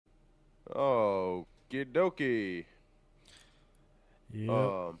Oh, dokie. Yep.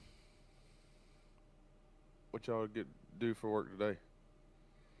 Um, what y'all get do for work today?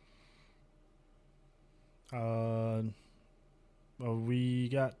 Uh, we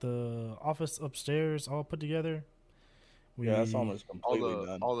got the office upstairs all put together. Yeah, that's We, almost completely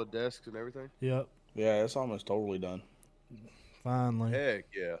done. All the desks and everything? yep, Yeah, it's almost totally done. finally. Heck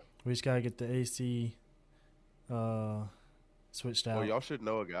yeah. We just gotta get the AC uh switched Well, out. y'all should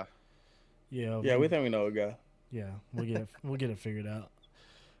know a guy. Yeah, Yeah, we think we know a guy. yeah, we'll get it figured out.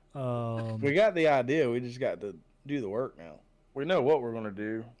 We got the idea. We just got to do the work now. We know what we're gonna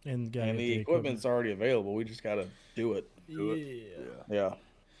do, And gotta and get the the equipment's equipment. already available. We just got to do it. Do it. Yeah. Yeah. Yeah.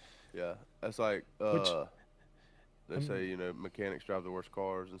 Yeah. That's like Which they say, mechanics drive the worst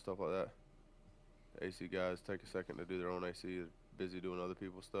cars and stuff like that. AC guys take a second to do their own AC. They're busy doing other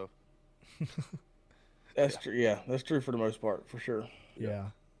people's stuff. That's Yeah. true. Yeah, that's true for the most part, for sure. yeah.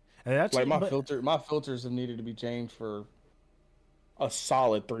 And actually, Like but my filters have needed to be changed for a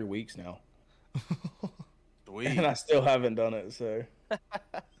solid 3 weeks now, Sweet. and I still haven't done it. So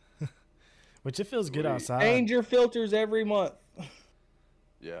which it feels good Sweet. outside. change your filters every month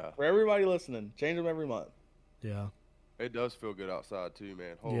Yeah. for everybody listening. Change them every month. Yeah. It does feel good outside too,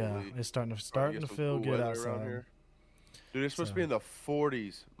 man. Holy. Yeah, it's starting Starting to get some feel cool good weather around outside. here. Dude, it's supposed to So be in the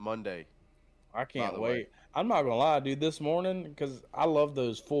 40s Monday. I can't the way. wait. I'm not gonna lie, dude. This morning, because I love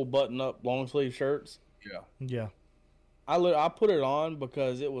those full button up long sleeve shirts. Yeah. yeah, I put it on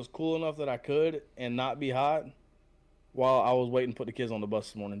because it was cool enough that I could and not be hot while I was waiting to put the kids on the bus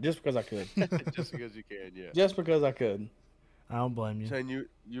this morning, just because I could. Just because you can, yeah. Just because I could. I don't blame you. Saying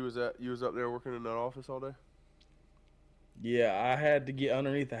you was up there working in that office all day? Yeah, I had to get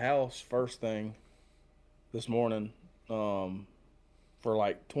underneath the house first thing this morning, for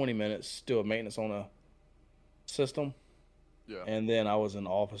like 20 minutes, do a maintenance on a system, Yeah. and then I was in the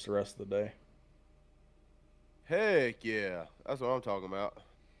office the rest of the day. Heck yeah. That's what I'm talking about.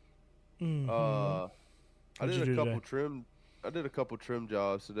 Hmm. Uh I What'd did you a do couple today? trim I did a couple trim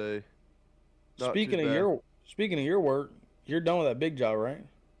jobs today. Not too Speaking of bad. your work, you're done with that big job, right?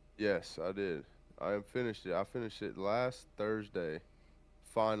 Yes, I did. I am finished it. I finished it last Thursday.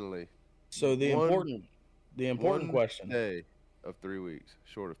 Finally. So One the important one question. day of 3 weeks.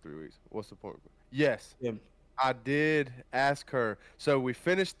 Short of 3 weeks. What's the point? Yes. Yeah, I did ask her. So we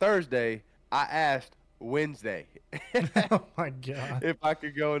finished Thursday. I asked Wednesday Oh my god. if I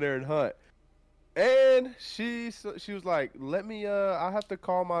could go in there and hunt. And she was like, "Let me I have to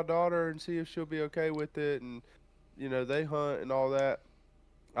call my daughter and see if she'll be okay with it and they hunt and all that."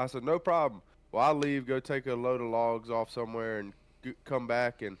 I said, "No problem." Well, I leave, go take a load of logs off somewhere and come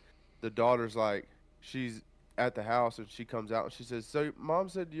back and the daughter's like she's at the house and she comes out and she says, "So mom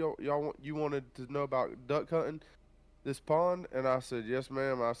said you wanted to know about duck hunting this pond?" And I said, "Yes,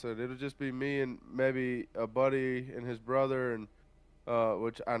 ma'am." I said, "It'll just be me and maybe a buddy and his brother and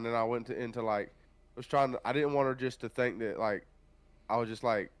which and then I went into like was trying to I didn't want her just to think that like I was just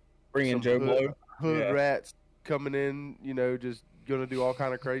like bringing some Joe Blow. hood Yeah. rats coming in, just gonna do all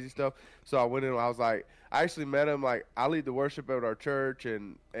kind of crazy stuff. So I went in. I was like, I actually met him. Like I lead the worship at our church,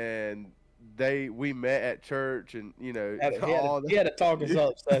 and we met at church, and all He had to talk us you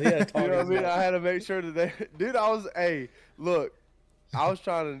up, so he had to talk know what I us mean. up. I had to make sure that they, dude. Hey, look, I was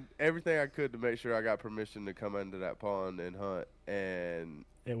trying to everything I could to make sure I got permission to come into that pond and hunt, and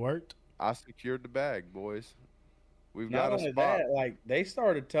It worked. I secured the bag, boys. We've Not got a only spot. that, like they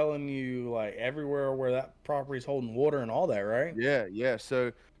started telling you like everywhere where that property's holding water and all that, right? Yeah, yeah.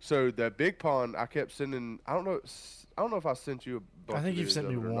 So the big pond, I kept sending. I don't know if I sent you a I bunch of think you've videos sent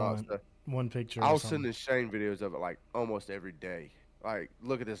of me it or not. So one picture I or was something. sending Shane videos of it like almost every day. Like,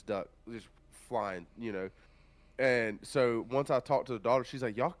 look at this duck just flying. And so once I talked to the daughter, she's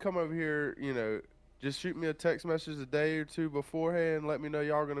like, "Y'all come over here, just shoot me a text message a day or two beforehand. Let me know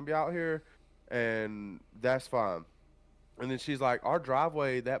y'all gonna be out here, and that's fine." And then she's like, "Our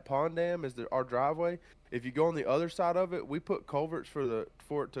driveway, that pond dam is our driveway. If you go on the other side of it, we put culverts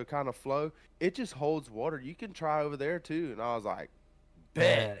for it to kind of flow. It just holds water. You can try over there too." And I was like,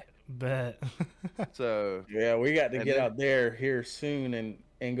 "Bet." Bet. So, Yeah, we got to and get then out there here soon and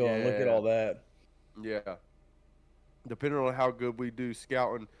go and look at yeah, all that. yeah. Depending on how good we do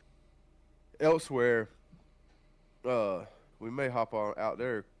scouting elsewhere, uh, we may hop on out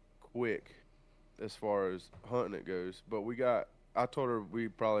there quick as far as hunting it goes. But I told her we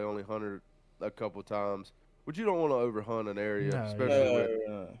probably only hunted a couple times. But you don't want to overhunt an area, No,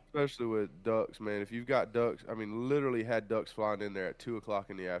 especially yeah. with ducks, man. If you've got ducks, I mean, literally had ducks flying in there at 2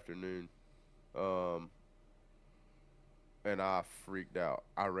 o'clock in the afternoon, um, and I freaked out.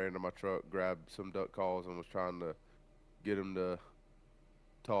 I ran to my truck, grabbed some duck calls, and was trying to get them to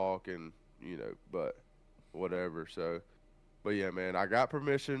talk and but whatever. So, but yeah, man, I got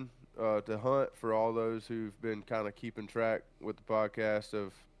permission to hunt for all those who've been kind of keeping track with the podcast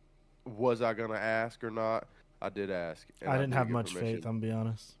of was I gonna ask or not. I did ask, and I didn't did have get much permission. faith. I'm gonna be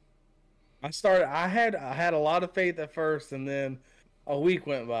honest. I had a lot of faith at first, and then a week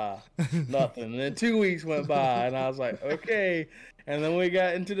went by, nothing. And then 2 weeks went by, and I was like, okay. And then we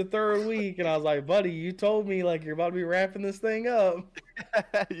got into the third week, and I was like, buddy, you told me like you're about to be wrapping this thing up.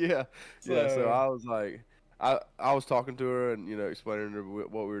 Yeah. So I was like, I was talking to her and explaining to her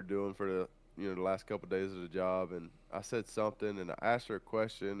what we were doing for the the last couple of days of the job, and I said something and I asked her a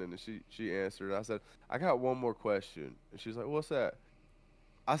question and she answered. And I said, I got one more question, and she's like, what's that?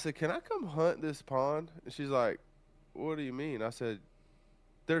 I said, can I come hunt this pond? And she's like, what do you mean? I said,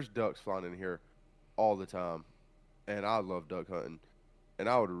 there's ducks flying in here all the time, and I love duck hunting, and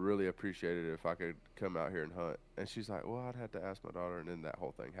I would really appreciate it if I could come out here and hunt. And she's like, well, I'd have to ask my daughter, and then that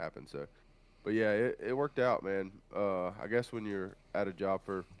whole thing happened. So, but yeah, it worked out, man. I guess when you're at a job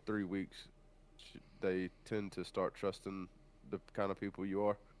for 3 weeks, they tend to start trusting the kind of people you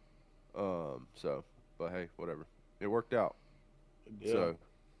are. So, but hey, whatever. It worked out. Yeah. So,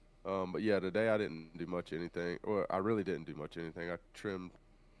 but yeah, today I didn't do much anything. Or I really didn't do much anything. I trimmed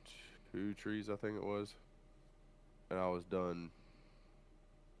 2 trees, I think it was, and I was done.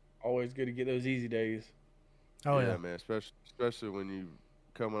 Always good to get those easy days. Oh yeah. Man. Especially when you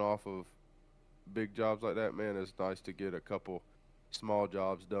coming off of big jobs like that, man. It's nice to get a couple small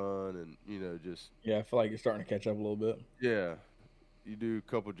jobs done, and just Yeah, I feel like you're starting to catch up a little bit. yeah, you do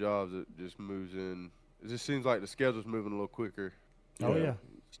a couple jobs that just moves in. It just seems like the schedule's moving a little quicker. Oh, yeah.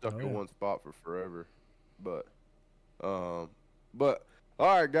 Stuck Oh, in yeah. one spot for forever, but all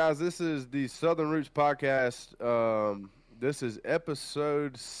right, guys, this is the Southern Roots podcast. This is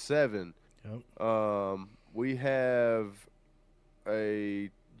episode 7. Yep. We have a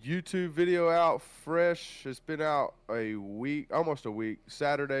YouTube video out fresh. It's been out a week, almost a week.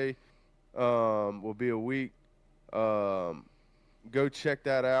 Saturday will be a week. Go check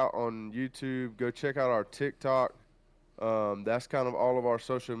that out on YouTube. Go check out our TikTok. That's kind of all of our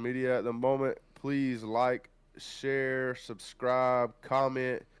social media at the moment. Please like, share, subscribe,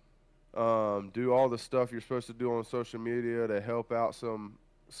 comment, do all the stuff you're supposed to do on social media to help out some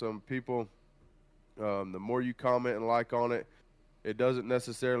people. The more you comment and like on it, it doesn't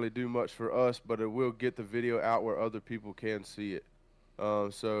necessarily do much for us, but it will get the video out where other people can see it.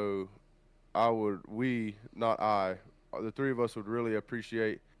 So the 3 of us would really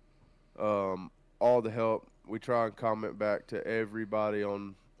appreciate all the help. We try and comment back to everybody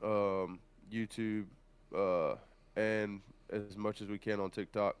on YouTube and as much as we can on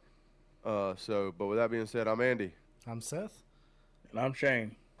TikTok. But with that being said, I'm Andy. I'm Seth. And I'm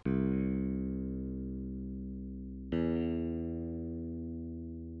Shane.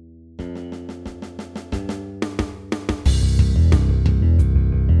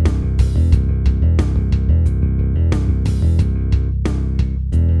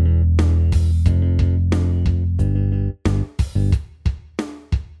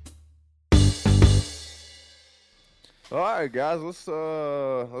 All right, guys, let's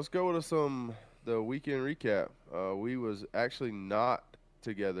go with the weekend recap. We was actually not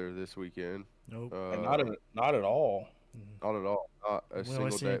together this weekend. Nope. And not at all. Not at all. Not a We single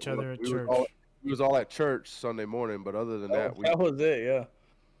always see day. each other at We church. was all at church Sunday morning, but other than that, we That was it, yeah.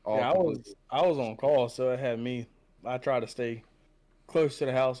 all Yeah, completely- I was on call, so it had me. I try to stay close to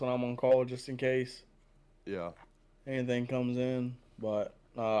the house when I'm on call, just in case yeah. anything comes in. But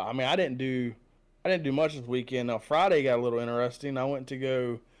I mean, I didn't do much this weekend. Now Friday got a little interesting. I went to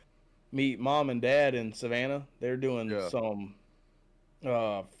go meet Mom and Dad in Savannah. They're doing Yeah. some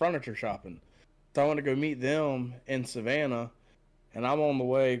furniture shopping, so I went to go meet them in Savannah. And I'm on the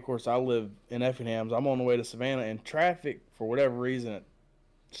way. Of course, I live in Effingham. So I'm on the way to Savannah, and traffic for whatever reason at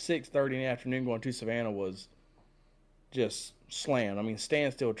 6:30 in the afternoon going to Savannah was just slammed. I mean,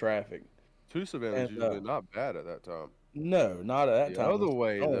 standstill traffic. Two Savannah's And, usually not bad at that time. No, not at that The time. other It's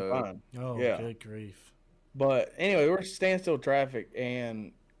way, going though. fine. Oh, Yeah. good grief. But anyway, we're standstill traffic,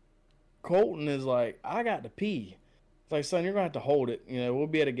 and Colton is like, I got to pee. It's like, son, you're going to have to hold it. We'll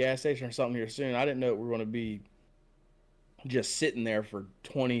be at a gas station or something here soon. I didn't know we were going to be just sitting there for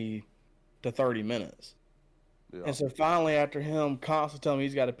 20 to 30 minutes. Yeah. And so finally, after him constantly telling me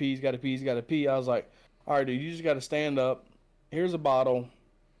he's got to pee, I was like, all right, dude, you just got to stand up. Here's a bottle.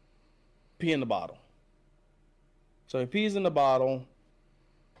 Pee in the bottle. So he pees in the bottle.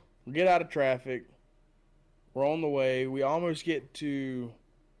 We get out of traffic. We're on the way. We almost get to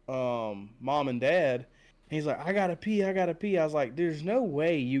Mom and Dad. He's like, I got to pee. I was like, there's no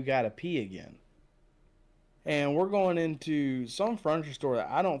way you got to pee again. And we're going into some furniture store that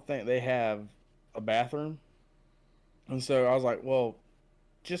I don't think they have a bathroom. And so I was like, well,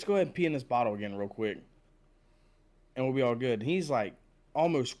 just go ahead and pee in this bottle again real quick. And we'll be all good. And he's like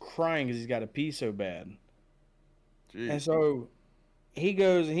almost crying because he's got to pee so bad. Jeez. And so he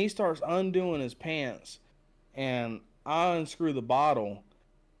goes and he starts undoing his pants. And I unscrew the bottle.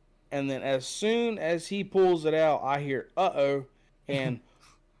 And then as soon as he pulls it out, I hear, uh-oh. And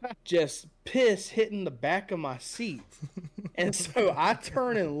just piss hitting the back of my seat. And so I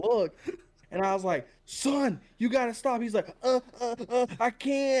turn and look. And I was like, son, you got to stop. He's like, I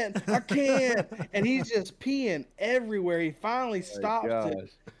can't. And he's just peeing everywhere. He finally stops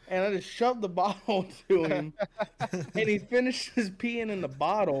it. And I just shoved the bottle to him. And he finishes peeing in the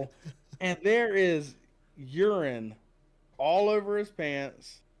bottle. And there is urine all over his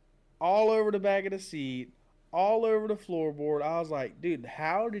pants, all over the back of the seat, all over the floorboard. I was like, dude,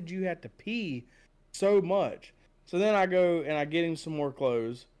 how did you have to pee so much? So then I go and I get him some more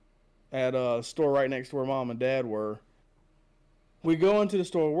clothes at a store right next to where mom and dad were. We go into the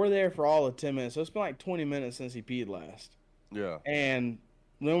store. We're there for all of 10 minutes. So it's been like 20 minutes since he peed last. Yeah. And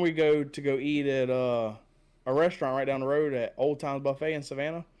then we go eat at a restaurant right down the road at Old Times Buffet in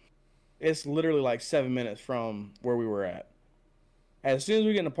Savannah. It's literally like 7 minutes from where we were at. As soon as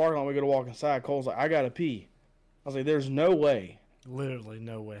we get in the parking lot, we go to walk inside. Cole's like, I got to pee. I was like, there's no way. Literally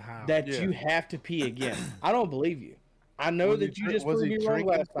no way. How? That you have to pee again. I don't believe you. I know that you just proved me wrong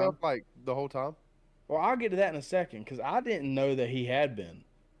last time. Like the whole time? Well, I'll get to that in a second because I didn't know that he had been.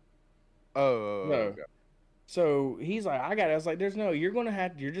 Oh, No. okay. So he's like, I got it. I was like, you're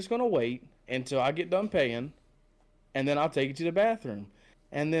just going to wait until I get done paying and then I'll take you to the bathroom.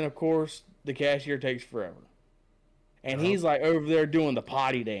 And then, of course, the cashier takes forever. And he's like over there doing the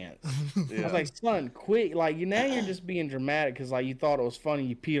potty dance. I was like, son, quit. Like, now you're just being dramatic because, like, you thought it was funny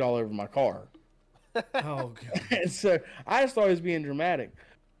you peed all over my car. Oh, God. And so I just thought he was being dramatic.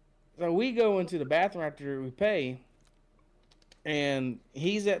 So we go into the bathroom after we pay, and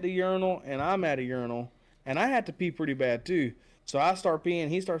he's at the urinal, and I'm at a urinal, and I had to pee pretty bad too. So I start peeing,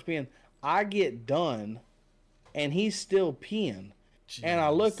 he starts peeing. I get done, and he's still peeing. Jeez. And I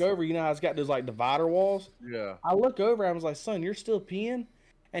look over, you know how it's got those like divider walls? Yeah. I look over, I was like, son, you're still peeing?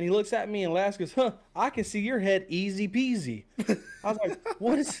 And he looks at me and laughs, goes, huh, I can see your head easy peasy. I was like,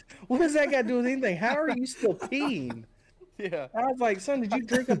 what does that got to do with anything? How are you still peeing? Yeah. And I was like, son, did you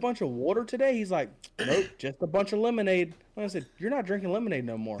drink a bunch of water today? He's like, nope, just a bunch of lemonade. And I said, you're not drinking lemonade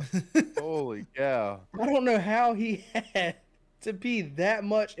no more. Holy cow. I don't know how he had to pee that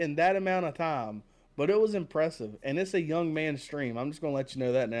much in that amount of time, but it was impressive. And it's a young man's stream. I'm just going to let you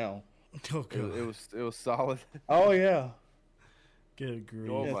know that now. Oh, God. It was solid. Oh, yeah. Good grief.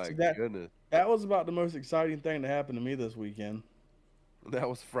 Oh, Yeah, my so goodness. That was about the most exciting thing to happen to me this weekend. That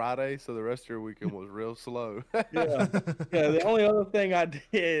was Friday, so the rest of your weekend was real slow. Yeah. The only other thing I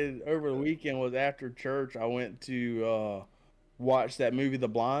did over the weekend was after church, I went to watch that movie, The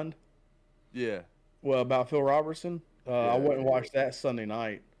Blind. Yeah. Well, about Phil Robertson. I went and watched that Sunday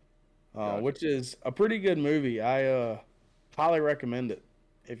night, Gotcha. which is a pretty good movie. I highly recommend it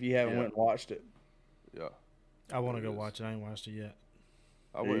if you haven't went and watched it. Yeah. I want to go watch it. I ain't watched it yet.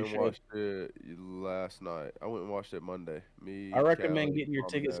 I went and watched it last night. I went and watched it Monday. I recommend Callie, getting your Mom,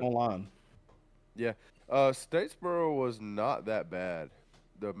 tickets Dad. online. Yeah. Statesboro was not that bad.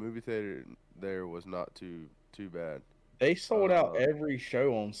 The movie theater there was not too bad. They sold out every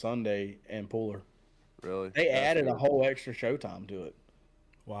show on Sunday in Pooler. Really? They That's added good. a whole extra showtime to it.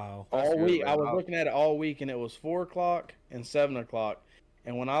 Wow. That's All good, week. man. I was looking at it all week, and it was 4 o'clock and 7 o'clock.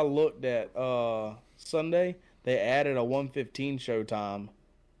 And when I looked at Sunday, they added a 1:15 showtime.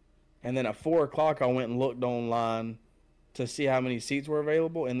 And then at 4 o'clock, I went and looked online to see how many seats were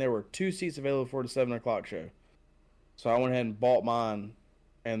available, and there were 2 seats available for the 7 o'clock show. So I went ahead and bought mine,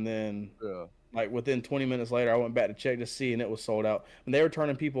 and then Yeah. like within 20 minutes later, I went back to check to see, and it was sold out. And they were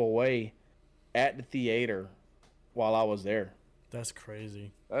turning people away at the theater while I was there. That's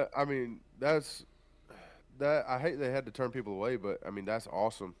crazy. I mean, that. I hate they had to turn people away, but I mean that's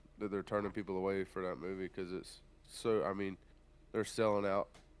awesome that they're turning people away for that movie because it's so. I mean, they're selling out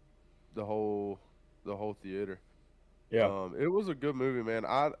the whole theater. Yeah. It was a good movie, man.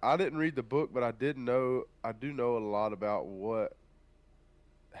 I didn't read the book, but I do know a lot about what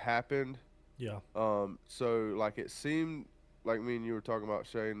happened. Yeah. So like it seemed like me and you were talking about,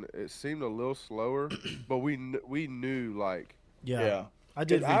 Shane. It seemed a little slower, but we knew like Yeah. I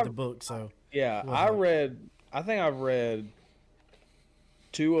did Dude, read the book, so. Yeah, Well, I think I've read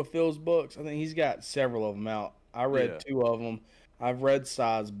 2 of Phil's books. I think he's got several of them out. I read 2 of them. I've read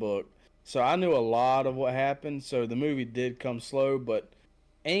Si's book. So I knew a lot of what happened. So the movie did come slow, but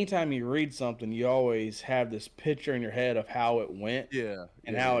anytime you read something, you always have this picture in your head of how it went Yeah,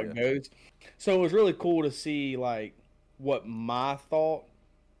 and yeah, how yeah. it goes. So it was really cool to see like what my thought,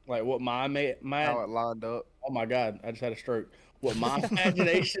 like what my How it lined up. oh my god, I just had a stroke. What my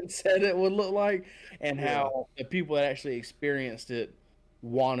imagination said it would look like, and Yeah, how the people that actually experienced it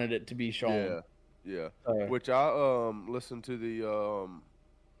wanted it to be shown. yeah, yeah. So, Which I listened to the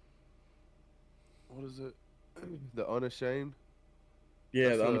what is it? The Unashamed. yeah,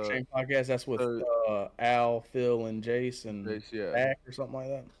 That's the Unchained podcast. That's with so Al, Phil, and Jace and yeah, Zach or something like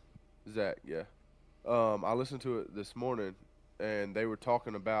that. Zach, yeah. I listened to it this morning, and they were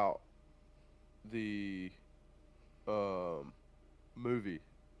talking about the um movie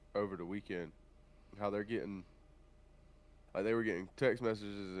over the weekend. How they're getting, like, they were getting text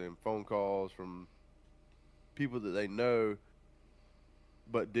messages and phone calls from people that they know,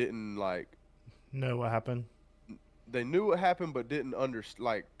 but didn't like. Know what happened? They knew what happened, but didn't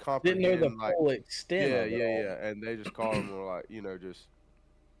like Didn't know the comprehend, like, full extent yeah, of it yeah, all. yeah. And they just called and were like, just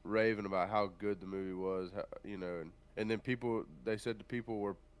raving about how good the movie was, and then they said the people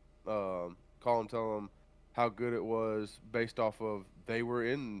were calling, telling them how good it was based off of they were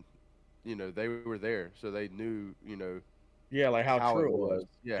in, they were there, so they knew, Yeah, like how how true it it was, was.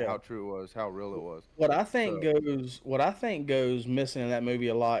 yeah, Yeah. how true it was, how real it was. So What I think goes missing in that movie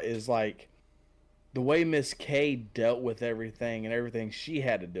a lot is like the way Miss K dealt with everything and everything she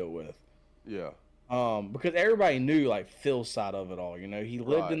had to deal with. yeah, Because everybody knew like Phil's side of it all. You know, he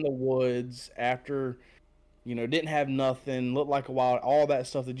lived right, in the woods after, didn't have nothing, looked like a wild, all that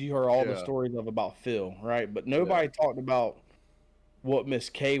stuff that you heard all the yeah, stories of about Phil, right? But yeah, nobody talked about what Miss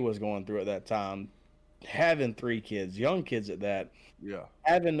K was going through at that time, having 3 kids, young kids at that, yeah,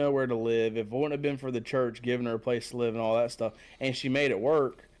 having nowhere to live. If it wouldn't have been for the church giving her a place to live and all that stuff, and she made it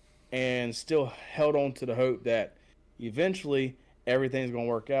work and still held on to the hope that eventually everything's going to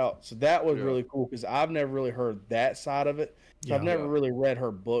work out. So that was yeah, really cool because I've never really heard that side of it. So I've Yeah. never yeah, really read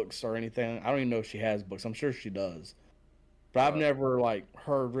her books or anything. I don't even know if she has books. I'm sure she does. But I've right, never like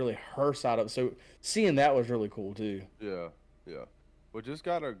heard really her side of it. So seeing that was really cool too. yeah, yeah. Well, just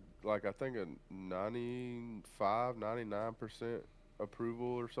got I think a 95, 99% approval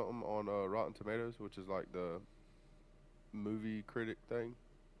or something on Rotten Tomatoes, which is like the movie critic thing.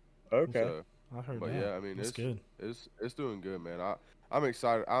 Okay. So, I heard but that. yeah, I mean, That's good. it's doing good, man. I'm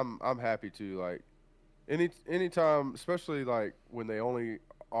excited. I'm happy to, like, anytime, especially like when they only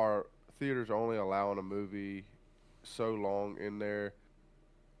are theaters are only allowing a movie so long in there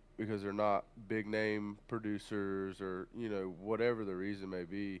because they're not big name producers, or whatever the reason may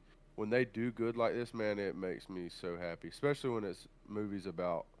be. When they do good like this, man, it makes me so happy, especially when it's movies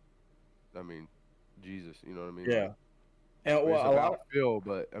about, I mean, Jesus, you know what I mean? Yeah. Like, And I mean, it's well, a lot about Phil,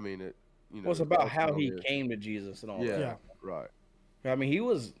 but I mean, it, was about how he ultimately, came to Jesus and all that. yeah, Yeah. right. I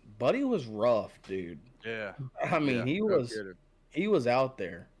mean, Buddy was rough, dude. Yeah. I mean, Yeah, no kidding. he was out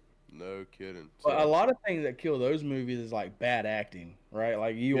there. No kidding. But a So, lot of things that kill those movies is like bad acting, right?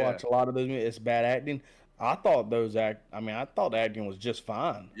 Like you yeah. watch a lot of those movies, it's bad acting. I thought the acting was just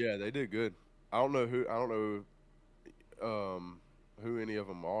fine. Yeah, they did good. I don't know who any of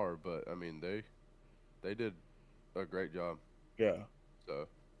them are, but I mean, they did a great job. Yeah. So,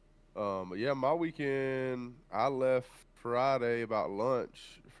 but yeah, my weekend, I left Friday about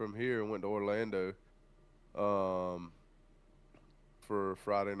lunch from here and went to Orlando um for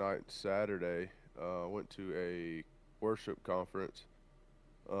Friday night and Saturday. Went to a worship conference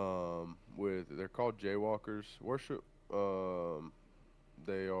with, they're called Jaywalkers Worship.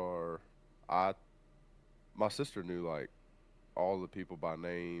 They are, I my sister knew like all the people by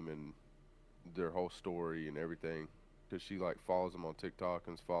name and their whole story and everything, because she like follows them on TikTok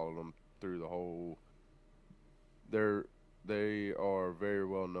and's followed them through the whole. They're they are very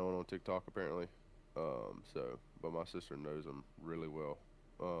well known on TikTok apparently. So, but my sister knows them really well.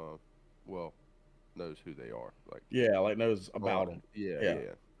 Well, knows who they are. Like, Yeah, like knows about them. yeah, Yeah.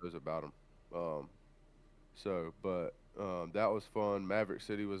 yeah, knows about them. So, but that was fun. Maverick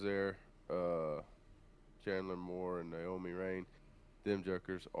City was there. Chandler Moore and Naomi Rain. Them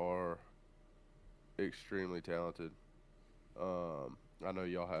jokers are extremely talented. I know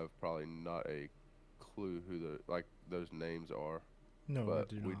y'all have probably not a clue who those names are, No, I but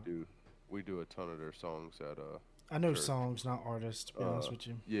do we not. do. We do a ton of their songs at I know church. songs, not artists, to be honest with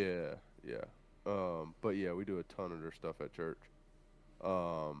you. Yeah, yeah. But yeah, we do a ton of their stuff at church.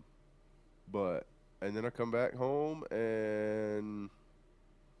 Um, but and then I come back home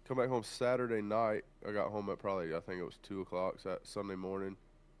Saturday night. I got home at probably, I think it was 2 o'clock Sunday morning.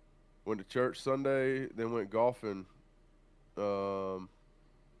 Went to church Sunday, then went golfing um,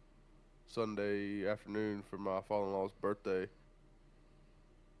 Sunday afternoon for my father-in-law's birthday.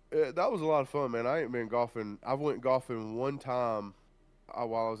 That was a lot of fun, man. I ain't been golfing. I went golfing one time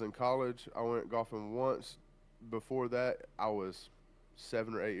while I was in college. I went golfing once. Before that, I was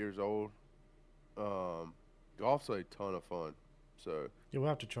 7 or 8 years old. Golf's a ton of fun. So Yeah, we'll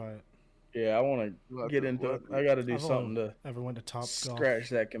have to try it. Yeah, I want to get into it. I got to do I've something only to ever went to Top Golf. scratch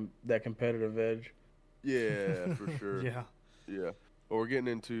that competitive edge. yeah, for sure. Yeah. Yeah. Well, we're getting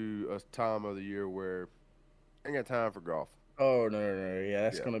into a time of the year where I ain't got time for golf. Oh no! Yeah,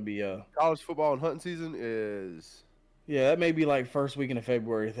 that's Yeah. gonna be College football and hunting season is yeah, that may be like first weekend of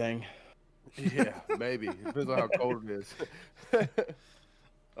February thing. yeah, maybe. It depends on how cold it is.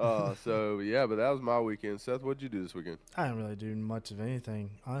 So yeah, but that was my weekend. Seth, what'd you do this weekend? I didn't really do much of anything.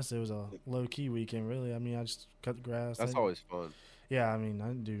 Honestly, it was a low key weekend. Really, I mean, I just cut the grass. That's always fun. Yeah, I mean, I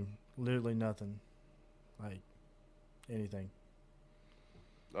didn't do literally nothing, like anything.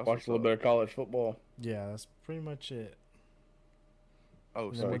 That's Watch what's a little up. bit of college football. Yeah, that's pretty much it. Oh,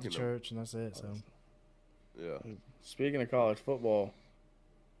 And then went to speaking of, church, and that's it. So yeah. Speaking of college football,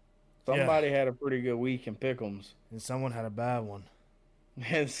 somebody had a pretty good week in Pick'ems, and someone had a bad one.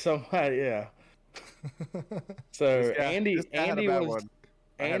 and somebody So This guy had Andy a bad was one.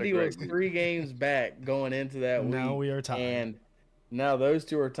 I had a Andy great was week. 3 games back going into that week. Now we are tied. And now those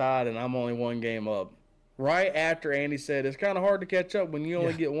two are tied, and I'm only 1 game up. Right after Andy said it's kind of hard to catch up when you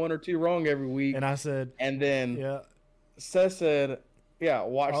only Yeah. get 1 or 2 wrong every week. And I said, And then yeah, Seth said, "Yeah,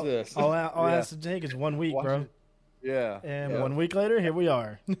 watch this." all I Yeah. has to take is 1 week, Watch bro. it. Yeah. And yeah. 1 week later, here we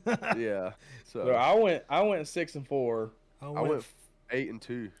are. Yeah. So So I went 6-4. I went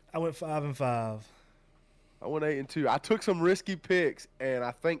 8-2. I went 5-5. I went 8-2. I took some risky picks, and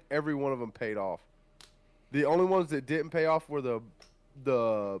I think every one of them paid off. The only ones that didn't pay off were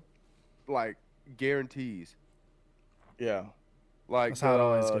the like guarantees. Yeah. Like That's how it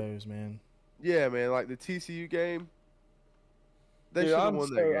always goes, man. Yeah, man. Like the TCU game. They Dude, should have I'm won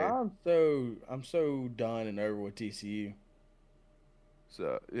so, that game. I'm so done and over with TCU.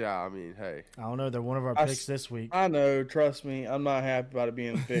 So yeah, I mean, hey. I don't know. They're one of our I picks s- this week. I know, trust me, I'm not happy about it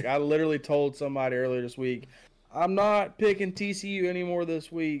being a pick. I literally told somebody earlier this week, I'm not picking TCU anymore this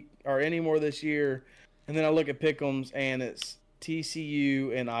week or anymore this year. And then I look at Pick'ems and it's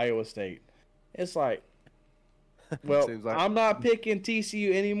TCU and Iowa State. It's like, well, Seems like- I'm not picking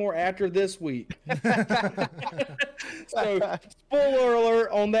TCU anymore after this week. So, spoiler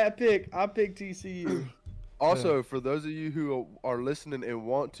alert on that pick, I picked TCU. Also, for those of you who are listening and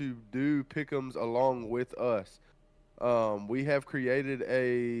want to do pick'ems along with us, we have created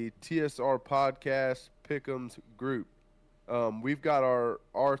a TSR podcast pick'ems group. We've got our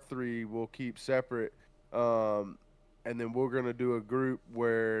R3 we'll keep separate, and then we're gonna do a group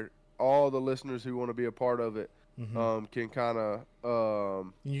where all the listeners who want to be a part of it can kind of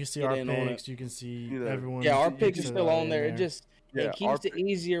You can see Get our in on picks. You can see You know, everyone. Yeah, our picks are still on there. It It just Yeah, it keeps it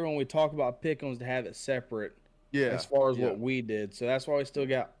easier when we talk about Pick'ems to have it separate yeah as far as yeah. what we did. So that's why we still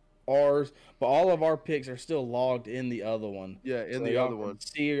got ours, but all of our picks are still logged in the other one. Yeah, in So the y'all other can one.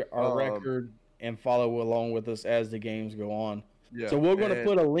 see our record and follow along with us as the games go on. Yeah. So we're going to and-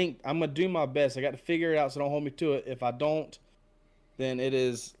 put a link. I'm going to do my best. I got to figure it out, so don't hold me to it. If I don't, then it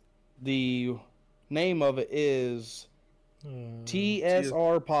is the name of it is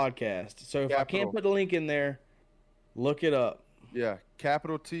TSR Podcast. So if I Capital. can't put the link in there, look it up. Yeah,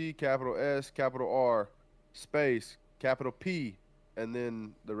 capital T, capital S, capital R, space, capital P, and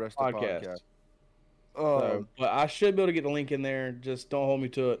then the rest of the Podcast. podcast. So, but I should be able to get the link in there. Just don't hold me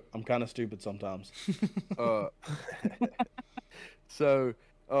to it. I'm kind of stupid sometimes. So,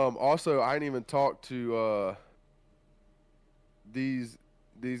 also, I ain't even talked to these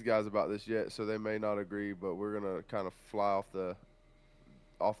guys about this yet, so they may not agree. But we're gonna kind of fly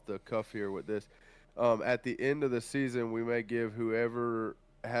off the cuff here with this. At the end of the season, we may give whoever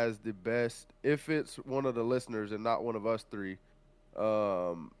has the best, if it's one of the listeners and not one of us three,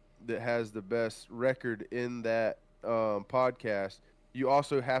 that has the best record in that podcast. You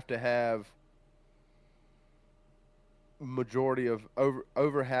also have to have majority of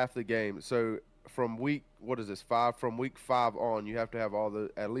over half the game. So from week, what is this, 5? From week 5 on, you have to have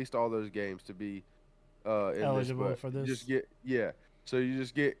at least all those games to be Eligible but for you this. just get So you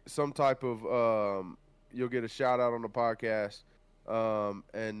just get some type of you'll get a shout out on the podcast,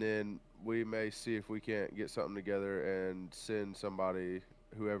 and then we may see if we can't get something together and send somebody,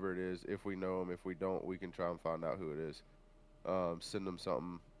 whoever it is, if we know them. If we don't, we can try and find out who it is. Send them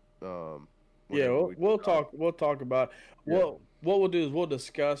something. Yeah, whenever we'll we talk. We'll talk about Yeah. what we'll do is we'll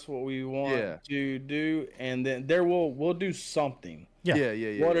discuss what we want Yeah. to do, and then we'll do something. Yeah.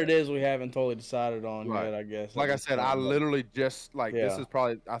 Yeah. What it is, we haven't totally decided on Right. yet. I guess. Like I said, I literally just this Yeah. is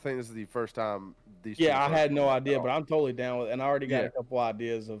probably, I think this is the first time these. two Yeah, I first had no at idea, all. but I'm totally down with it. And I already got Yeah. a couple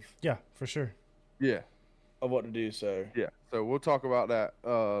ideas of Yeah, for sure. Yeah, what to do. So yeah. So we'll talk about that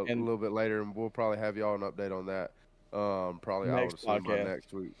a And- little bit later, and we'll probably have y'all an update on that. Probably I would Next assume by podcast.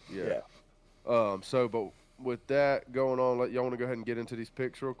 next week. Yeah. So, but with that going on, y'all want to go ahead and get into these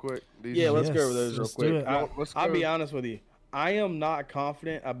picks real quick? These yeah, let's go Yes, over those real let's do quick. it. I'll be go. honest with you. I am not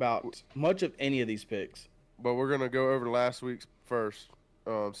confident about much of any of these picks. But we're gonna go over last week's first.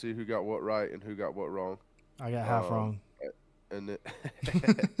 See who got what right and who got what wrong, I got half wrong. and then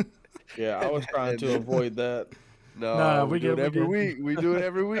Yeah, I was trying to avoid that. no, No, we we do it good, we every good. week. We do it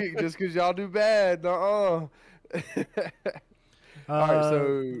every week just because y'all do bad. All right,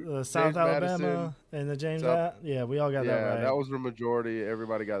 so South James Alabama Madison, and the James. South- Yeah, we all got that yeah, right. that was the majority.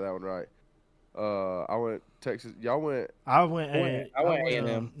 Everybody got that one right. I went Texas. Y'all went. I went I went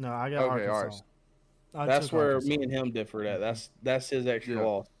A&M. No, I got Okay, all right. Arkansas. I That's took where Arkansas. me and him differed at. That's his extra Yeah.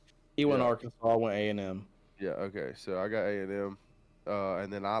 loss. He went Yeah. Arkansas. I went A&M. Yeah. Okay. So I got A&M,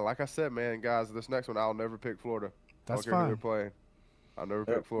 and then like I said, man, guys, this next one I'll never pick Florida. That's I don't care who fine. they're playing. I'll never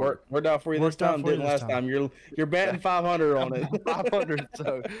pick Florida. Worked out for you this Worked out time. for you Didn't this last time. time. You're batting 500 on it. 500.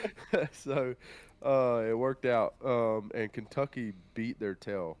 So it worked out. And Kentucky beat their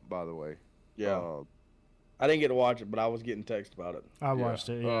tail, by the way. Yeah, Um, I didn't get to watch it, but I was getting text about it. I watched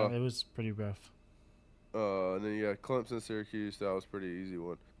it. Yeah, Uh, it was pretty rough. and then Clemson, Syracuse. That was a pretty easy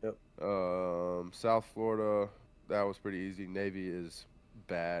one. Yep. South Florida. That was pretty easy. Navy is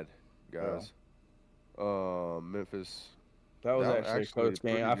bad, guys. Memphis. That was That actually a actually close is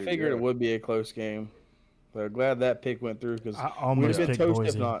pretty game. I good, figured yeah. it would be a close game. But glad that pick went through because I we'd almost have been picked toast Boise.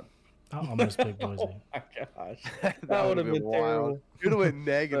 if not. I almost picked Boise. Oh my gosh, that would have been terrible. It would have went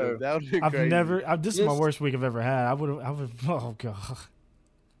negative. So, that would have been I've crazy. never. This is my This- worst week I've ever had. I would. Oh god.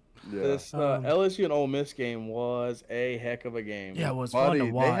 Yeah. This LSU and Ole Miss game was a heck of a game. Yeah, it was Buddy, fun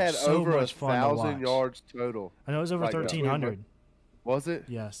to watch. they had so over much fun to 1,000 watch. yards total. I know it was over like, 1,300. Was it?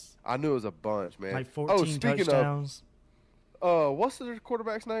 Yes, I knew it was a bunch, man. like 14 speaking touchdowns. of, what's the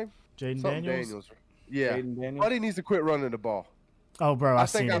quarterback's name? Jaden Something Daniels. Yeah. Jaden Daniels. Buddy needs to quit running the ball. Oh, bro, I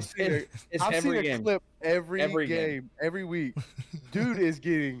I've think seen I've it. seen it. It's I've seen every a game. clip every Every game, every week. Dude is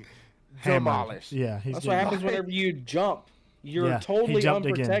getting Hammered. demolished. Yeah, he's That's what getting- happens whenever you jump. You're Yeah, he totally jumped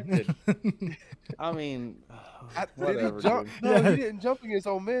unprotected. again. I mean, Did whatever. he jump? dude. No, Yeah. he didn't jump against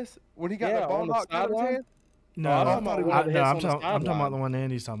Ole Miss when he got Yeah, the ball on the knocked out of his sideline? hand. No, I'm I, talking about the one that hits no, on I'm, the talking about sideline. the one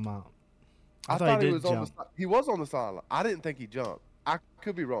Andy's talking about. I thought thought he he did was on the. jump. He was on the sideline. I didn't think he jumped. I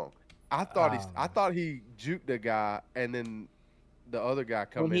could be wrong. I thought I Ah. thought he juked the guy, and then the other guy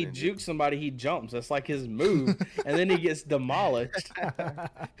come when in. he and jukes somebody, he jumps. That's like his move, and then he gets demolished.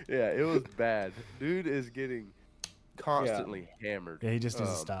 Yeah, it was bad. Dude is getting constantly hammered. Yeah, he just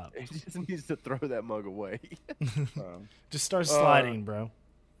needs to stop. He just needs to throw that mug away. Just start sliding, bro.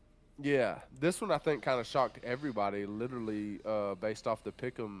 Yeah, this one I think kind of shocked everybody, literally based off the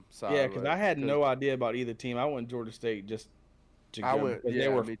pick'em side. Yeah, of because it. I had no idea about either team. I went Georgia State just to I go went- because yeah, they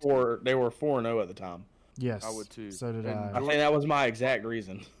were me too. 4. They were 4-0 at the time. Yes, I would too. So did And I. I think that was my exact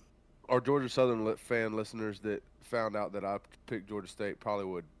reason. Our Georgia Southern fan listeners that found out that I picked Georgia State probably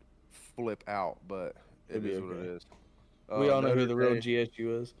would flip out, but it It'd be is what it okay. is. We all know who Notre the real Dame-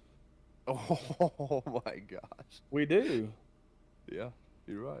 GSU is. Oh my gosh! We do. Yeah,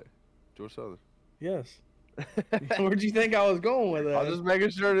 you're right. Georgia Southern. Yes. Where'd you think I was going with that? I was just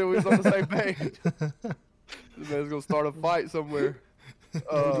making sure that we was on the same page. This man's gonna start a fight somewhere.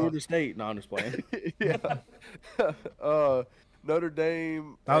 Georgia State. No, I'm just playing. Yeah. Notre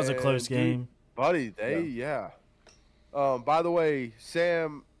Dame. That was a and close Duke- game. buddy. Yeah. By the way,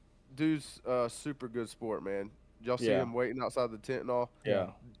 Sam, dude's super good sport, man. Y'all see Yeah. him waiting outside the tent and all. Yeah.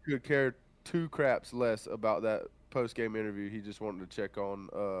 Could care two craps less about that post game interview. He just wanted to check on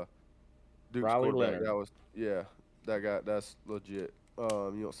Duke's Riley quarterback. Leonard. That was that guy. That's legit.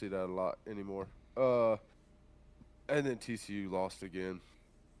 You don't see that a lot anymore. And then TCU lost again.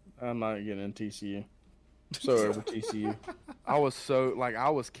 I'm not getting in TCU. So over TCU. I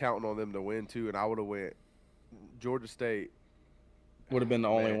was counting on them to win too, and I would have went Georgia State. Would have been the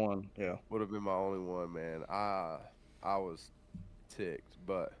only Man. one. Yeah. Would have been my only one, man. I was ticked,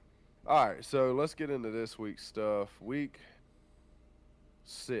 but all right. So let's get into this week's stuff. Week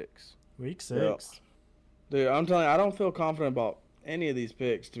 6. Week 6. Dude, I'm telling you, I don't feel confident about any of these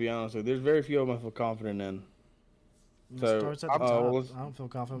picks, to be honest with you. There's very few of them I feel confident in. So, Starts at the well, top. let's- I don't feel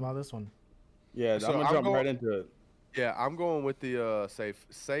confident about this one. Yeah, So I'm going I'm to jump going- right into it. Yeah, I'm going with the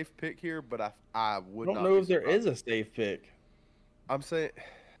safe pick here, but I I would don't not know be if there surprised. is a safe pick. I'm saying,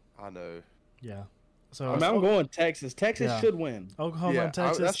 I know. Yeah. So I mean, I'm going Texas. Texas Yeah. should win. Oklahoma Yeah, and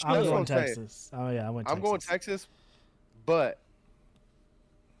Texas. that's I'm what going I'm saying. Texas. Oh yeah, I went I'm Texas. going Texas, but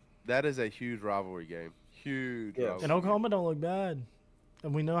that is a huge rivalry game. Huge Yes. rivalry. And Oklahoma don't look bad,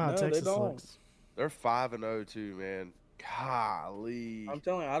 and we know how No, they Texas don't. looks. They're 5-0 too, man. Golly. I'm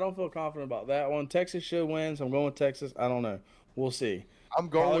telling you, I don't feel confident about that one. Texas should win, so I'm going with Texas. I don't know. We'll see. I'm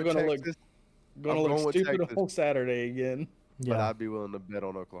going Probably with gonna look- Texas, Gonna I'm look going with stupid Texas. on Saturday again. but Yeah, I'd be willing to bet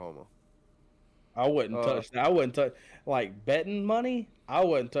on Oklahoma. I wouldn't touch that. I wouldn't touch like betting money. I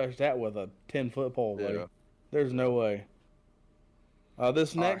wouldn't touch that with a 10-foot pole. Buddy. Yeah. There's no way.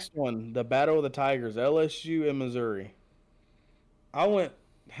 This All right. next one, the Battle of the Tigers, LSU and Missouri. I went.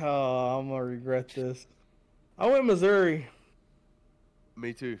 Oh, I'm gonna regret this. I went Missouri.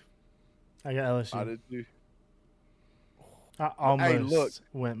 Me too. I got LSU. I did too. I almost look,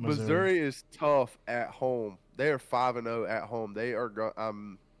 went Missouri. Missouri. is tough at home. They are 5-0 at home. They are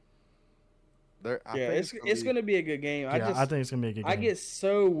Yeah, it's gonna be a good game. Yeah, I think it's gonna be a good game. I get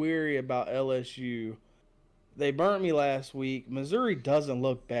so weary about LSU. They burnt me last week. Missouri doesn't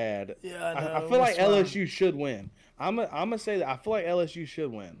look bad. Yeah, I feel like LSU should win. I'm gonna say that I feel like LSU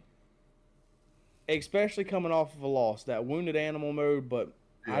should win, especially coming off of a loss, that wounded animal mode. But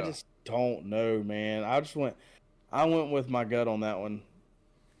I Yeah. just don't know, man. I went with my gut on that one.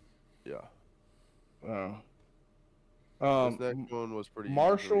 Yeah. Oh. This next one was pretty easy to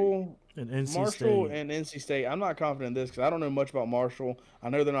Marshall, And NC Marshall State. and NC State. I'm not confident in this because I don't know much about Marshall. I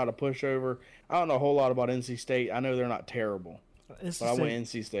know they're not a pushover. I don't know a whole lot about NC State. I know they're not terrible, NC but I State. went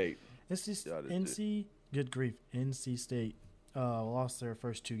NC State. Yeah, I did NC. Good grief. NC State lost their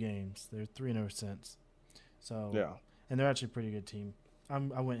first 2 games. They're 3-0 since. So Yeah. and they're actually a pretty good team.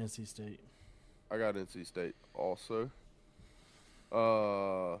 I went NC State. I got NC State also.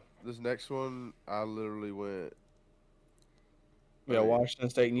 This next one, I literally went. Yeah, Oh, yeah. Washington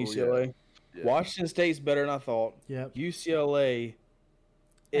State and Oh, UCLA. Yeah. Washington State's better than I thought. Yep. UCLA Ain't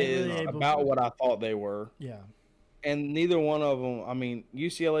is really able about to- what I thought they were. Yeah. And neither one of them, I mean,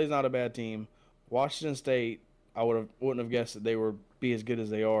 UCLA is not a bad team. Washington State, wouldn't have guessed that they would be as good as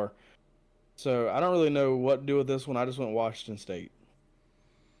they are. So I don't really know what to do with this one. I just went Washington State.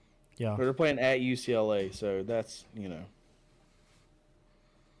 Yeah. But they're playing at UCLA, so that's,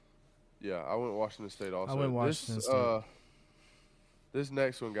 Yeah, I went Washington State also. went Washington this, State. This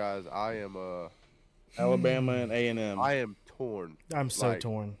next one, guys, I am Alabama and A&M. I am torn. I'm so Like-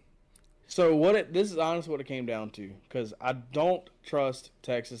 torn. So this is honestly what it came down to, because I don't trust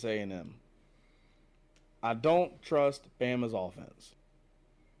Texas A&M. I don't trust Bama's offense.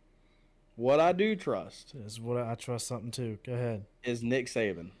 What I do trust Is what I trust something too. Go ahead. is Nick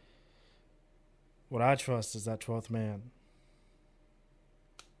Saban. What I trust is that 12th man.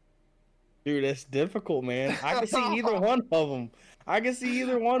 Dude, it's difficult, man. I can see either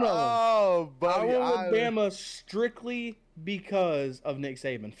one of them. Oh, buddy, I went with Bama strictly because of Nick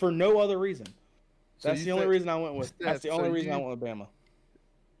Saban, for no other reason. So That's you the only think- reason I went with. That's the Seth, only so reason I you- went with Bama.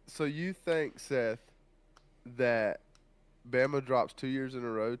 So you think, Seth, that Bama drops 2 years in a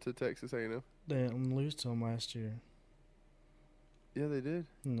row to Texas A&M? They didn't lose to them last year. Yeah, they did.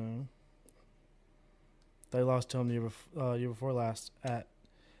 No. They lost to them the year before last at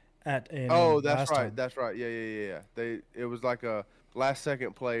A&M. Oh, that's last right. time. That's right. Yeah. It was like a last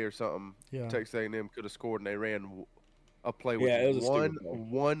second play or something. Yeah. Texas A&M could have scored, and they ran a play Yeah, it with was a stupid play.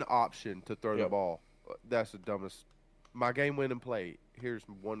 one option to throw the Yep. ball. That's the dumbest. My game winning play. Here's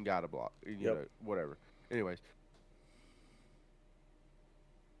one guy to block. You Yep. know, whatever. Anyways,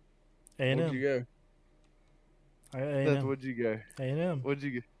 Where'd you A&M. go? I got Seth, A&M. what'd you go? A&M. What'd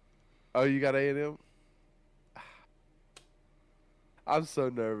you get? Oh, you got A&M? I'm so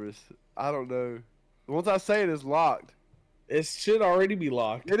nervous. I don't know. Once I say it, it's locked. It should already be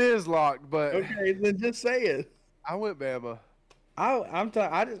locked. It is locked, but Okay, then just say it. I went Bama.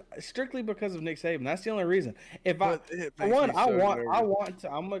 I just strictly because of Nick Saban. That's the only reason. If But it for makes one, me I so want nervous.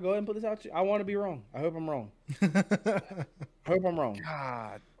 to. I'm gonna go ahead and put this out to you. I want to be wrong. I hope I'm wrong. I hope I'm wrong.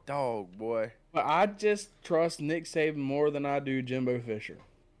 God, dog, boy. But I just trust Nick Saban more than I do Jimbo Fisher.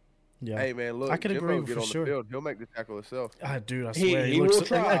 Yeah. Hey, man, look. I could Jimbo agree get for on sure. the field. He'll make the tackle himself. Ah, dude, I He- swear he, he looks will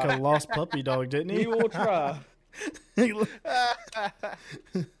try. like a lost puppy dog, didn't he? He will try. He look-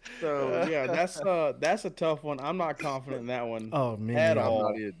 So yeah, that's a tough one. I'm not confident in that one. oh, me At neither. I'm all.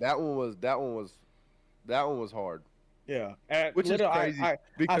 not either. That one was hard. Yeah, Which is literally, crazy I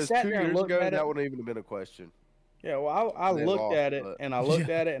because sat 2 there and years looked ago, at it. that wouldn't even have been a question. Yeah, well, I They looked lost, at it but- and I looked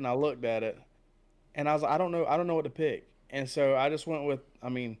Yeah. at it and I looked at it, and I was like, I don't know what to pick, and so I just went with.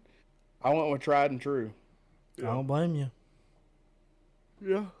 I went with tried and true. I don't blame you.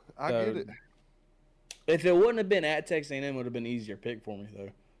 Yeah, I So, get it. If it wouldn't have been at Texas A&M, it would have been an easier pick for me though,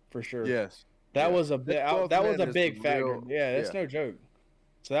 for sure. Yes. that yeah. was a big. That 12th That was man a is big the factor. real- Yeah, that's yeah. no joke.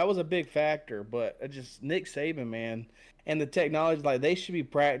 So that was a big factor. But just Nick Saban, man, and the technology, like they should be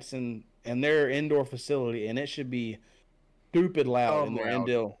practicing in their indoor facility, and it should be stupid loud in their Loud.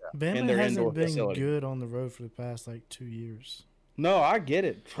 Bama indoor hasn't been facility. good on the road for the past like 2 years. No, I get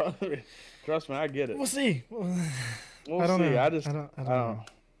it. Trust me, I get it. We'll see. We'll I don't see. know. I don't know. know.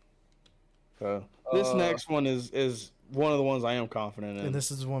 So this next one is one of the ones I am confident in. And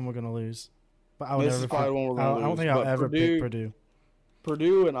this is one we're gonna lose. But I would This never is probably pick, one we're gonna I don't lose, think I'll but ever pick Purdue.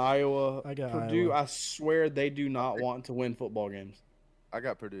 Purdue and Iowa. I got Purdue. Iowa. I swear they do not want to win football games. I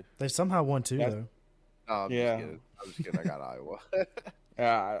got Purdue. They somehow won too, That's- though. No, I'm Yeah. just kidding. I'm just kidding. I got Iowa.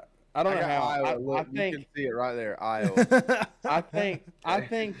 Yeah, I don't know got how. Iowa. Look, I think you can see it right there. Iowa. I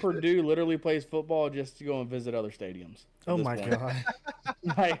think Purdue literally plays football just to go and visit other stadiums. at Oh this my point. god.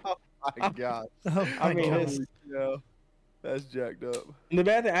 Like, My God. Oh I my mean, god. it's- Yeah, that's jacked up. And the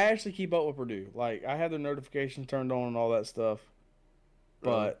bad thing, I actually keep up with Purdue. Like I have their notifications turned on and all that stuff.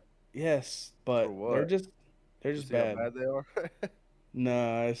 But yes, but For what? they're just See how bad. bad they are.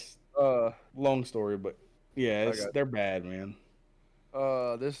 No, it's long story, but yeah, got they're bad, man.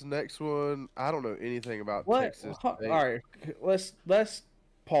 This next one, I don't know anything about What? Texas. All State. right, let's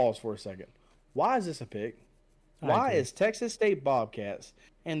pause for a second. Why is this a pick? I Why agree. is Texas State Bobcats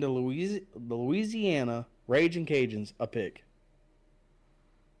and the Louisiana Raging Cajuns a pick?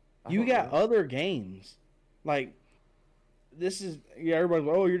 I You don't got know. other games, like this is everybody's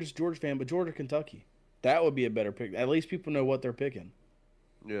like, oh, you're just a Georgia fan, but Georgia Kentucky, that would be a better pick. At least people know what they're picking.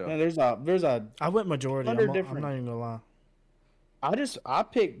 Yeah. And there's a I went majority. I'm 100 not different- even gonna lie. I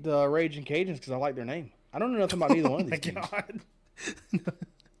picked the Raging Cajuns because I like their name. I don't know nothing about neither one of Oh my these teams. god.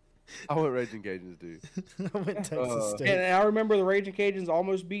 I went Raging Cajuns, dude. I went Texas Uh, State. And I remember the Raging Cajuns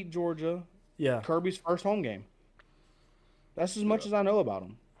almost beat Georgia, Yeah. Kirby's first home game. That's as much as I know about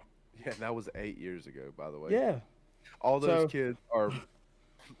them. Yeah, and that was 8 years ago, by the way. Yeah, All those So- kids are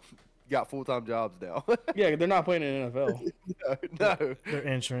got full-time jobs now. yeah, they're not playing in the NFL. no. They're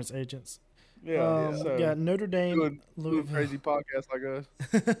insurance agents. Yeah, so Yeah, Notre Dame, Doing Louisville. crazy podcasts like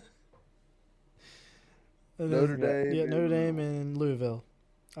us. And Notre then- Dame Yeah, Notre and- Dame and Louisville.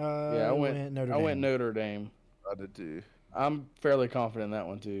 yeah, I went Notre Dame. Notre Dame. I did too. I'm fairly confident in that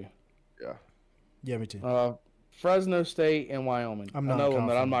one too. Yeah. Yeah, me too. Fresno State and Wyoming. I'm not Another one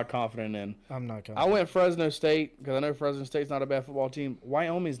that I'm confident. not confident in. I'm not confident. I went Fresno State because I know Fresno State's not a bad football team.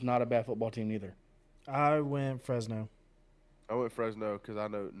 Wyoming's not a bad football team either. I went Fresno. I went Fresno because I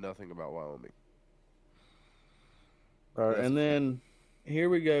know nothing about Wyoming. All right, That's and then here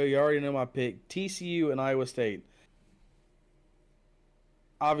we go. You already know my pick: TCU and Iowa State.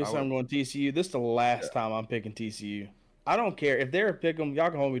 Obviously, I'm going TCU. This is the last time I'm picking TCU. I don't care if they're a pick 'em. Y'all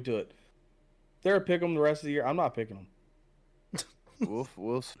can hold me to it. If they're a pick 'em the rest of the year, I'm not picking them.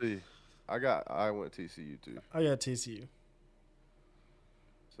 We'll see. I went TCU too. I got TCU.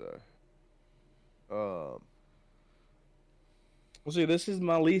 So, We'll see. This is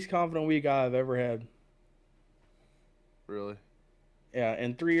my least confident week I've ever had. really, Yeah,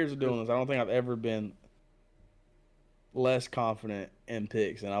 in 3 years of doing this, I don't think I've ever been less confident in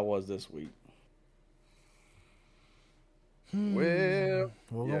picks than I was this week. Hmm. well,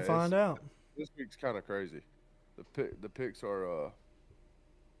 We're yeah, gonna find out. this week's kind of crazy. The picks are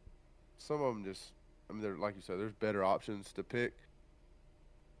some of them just. I mean, they're like you said. There's better options to pick,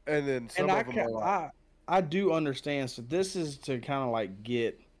 and then some And of them are like, I do understand. So this is to kind of like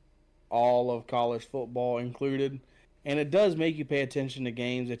get all of college football included, and it does make you pay attention to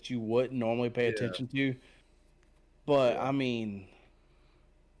games that you wouldn't normally pay Yeah. attention to. But Yeah. I mean,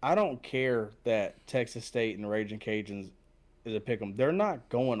 I don't care that Texas State and the Raging Cajuns is a pick 'em. They're not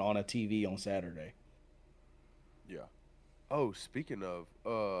going on a TV on Saturday. yeah. Oh, speaking of,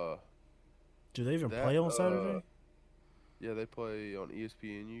 Do they even that, play on Saturday? yeah, they play on E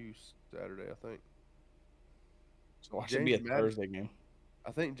ESPNU Saturday, I think. So it should be a James Madison. Thursday game.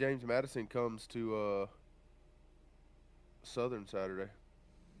 I think James Madison comes to Southern Saturday.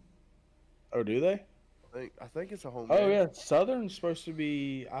 Oh, do they? I think it's a home Oh game. yeah, Southern's supposed to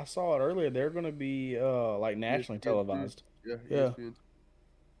be. I saw it earlier. They're going to be like nationally ESPN. televised. Yeah, Yeah. ESPN.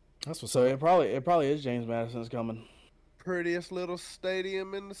 That's what's So up. it probably is James Madison's coming. Prettiest little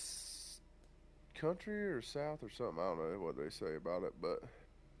stadium in the country or south or something. I don't know what they say about it, but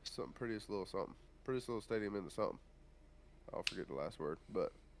something prettiest little something. Prettiest little stadium in the something. I'll forget the last word,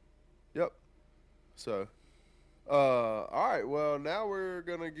 but yep. So, all right. Well, now we're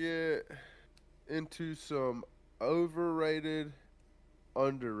gonna get into some overrated,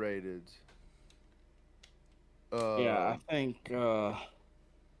 underrated. Yeah, I think.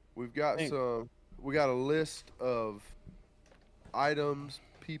 We've got Think- we got a list of items,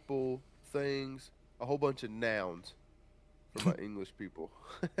 people, things, a whole bunch of nouns for my English people.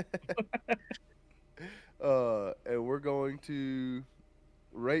 And we're going to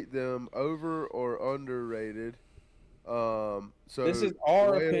rate them over or underrated. So This is the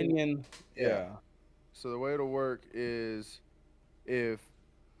our way it'll- opinion. Yeah. So the way it'll work is if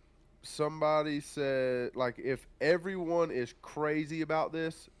somebody said, like, if everyone is crazy about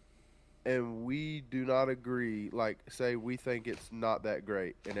this and we do not agree, like, say we think it's not that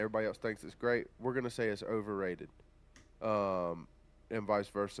great and everybody else thinks it's great, we're going to say it's overrated. And vice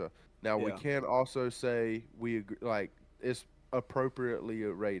versa. Now, we Yeah. can also say we agree, like, it's appropriately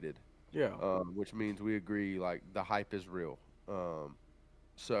rated, Yeah. which means we agree, like, the hype is real.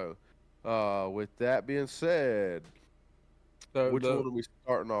 So, with that being said, So which one are we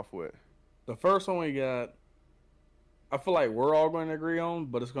starting off with? the first one we got, I feel like we're all going to agree on,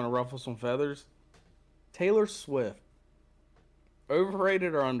 but it's going to ruffle some feathers. Taylor Swift.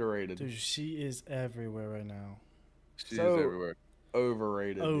 Overrated or underrated? Dude, she is everywhere right now. She's So- everywhere.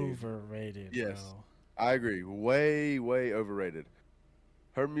 Overrated. Dude. Overrated, Yes. bro. I agree. Way, way overrated.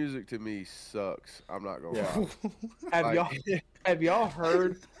 Her music to me sucks. I'm not gonna Yeah. lie. Have Like, y'all have y'all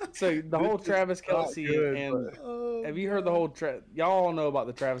heard? So the whole This is Travis not Kelsey good, and but- Oh, have you heard the whole? Y'all all know about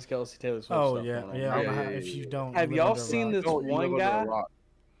the Travis Kelsey Taylor Swift Oh stuff yeah, going on, yeah. I right? don't know Yeah, how, yeah, if you yeah. don't. Have live y'all under a seen rock. this Don't you one live under a guy? rock.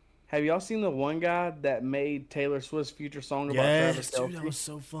 Have y'all seen the one guy that made Taylor Swift's future song about Yes, Travis dude, Kelsey? that was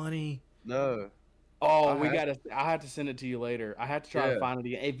so funny. No. Oh, I we have- gotta. I have to send it to you later. I have to try to Yeah. find it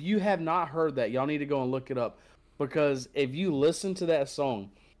again. If you have not heard that, y'all need to go and look it up because if you listen to that song,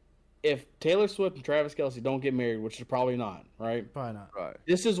 if Taylor Swift and Travis Kelsey don't get married, which is probably not, right? Probably not. Right.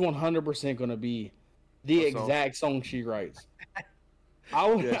 This is 100% going to be the A song. exact song she writes.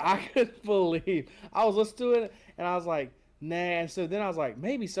 Yeah. I couldn't believe I was listening to it and I was like, nah. And so then I was like,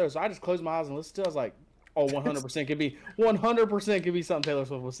 maybe so. So I just closed my eyes and listened to it. I was like, oh, 100% could be 100% could be something Taylor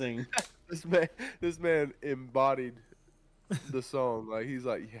Swift was singing. This man embodied the song. Like, he's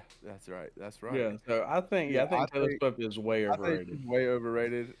like, yeah, that's right. That's right. Yeah. So I think Yeah, I think I Taylor think- Swift is way I think overrated. she's way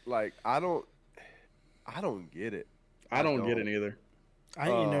overrated. Like, I don't get it. I don't get it either. I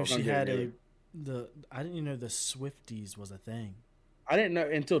didn't even know Oh, she don't get had it I didn't even know the Swifties was a thing. I didn't know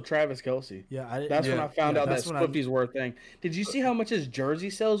until Travis Kelsey. Yeah, I didn't. That's when Yeah. I found out that that's when I- Swifties were a thing. Did you see how much his jersey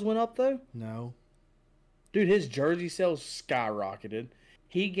sales went up though? No. Dude, his jersey sales skyrocketed.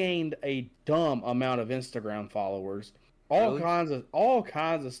 He gained a dumb amount of Instagram followers. All Really?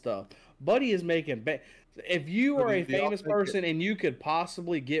 kinds of stuff. Buddy is making if you So are a do y'all famous think person and you could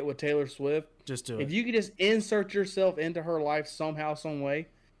possibly get with Taylor Swift, Just do if it. you could just insert yourself into her life somehow, some way,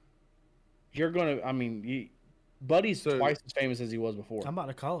 you're gonna. I mean, Buddy's So- twice as famous as he was before. I'm about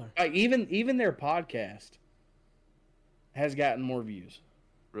to call her. Like even their podcast has gotten more views.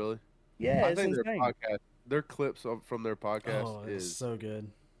 Really? Yeah, I it's think insane. their clips from their podcast Oh, it's is so good.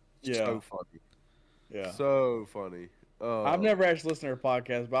 so funny. Yeah. So funny. I've never actually listened to her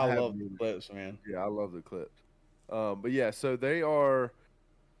podcast, but I I love haven't the either. clips, man. Yeah, I love the clips. But yeah, so they are.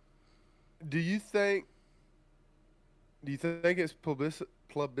 Do you think it's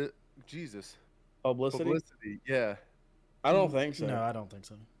Jesus Publicity? publicity? Yeah. I don't think so. No, I don't think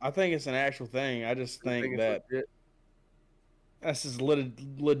so. I think it's an actual thing. I just You think it's that legit? that's as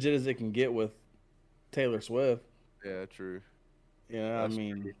legit as it can get with Taylor Swift. Yeah, true. You know, That's I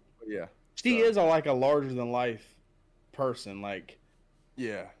mean, true. But yeah, she so- is like a larger than life person. Like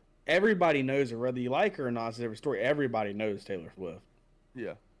yeah, everybody knows her, whether you like her or not. It's a different story. Everybody knows Taylor Swift.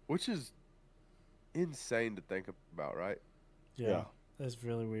 yeah. Which is insane to think about, right? Yeah, Yeah. that's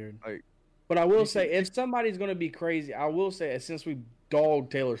really weird. But I will You say, can- if somebody's going to be crazy, I will say, since we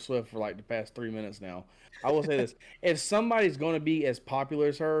dogged Taylor Swift for like the past 3 minutes now, I will say this: if somebody's going to be as popular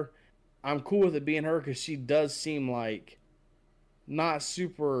as her, I'm cool with it being her because she does seem like not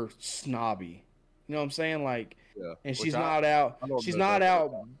super snobby. You know what I'm saying? Like, Yeah. and Which she's I- not out. I don't She's know not that out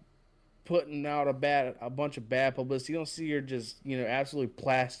about. putting out a bunch of bad publicity. You don't see her just absolutely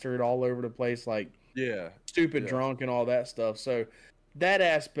plastered all over the place like Yeah, stupid Yeah. drunk and all that stuff. So that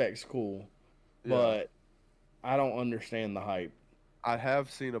aspect's cool, yeah. but I don't understand the hype. I have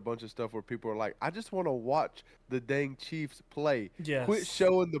seen a bunch of stuff where people are like, "I just want to watch the dang Chiefs play. Yes. Quit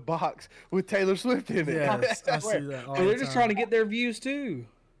showing the box with Taylor Swift in it." Yes, I see that all So they're the just time. trying to get their views too.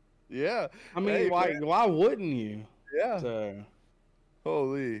 Yeah, I mean, Hey, why man. why wouldn't you? yeah. So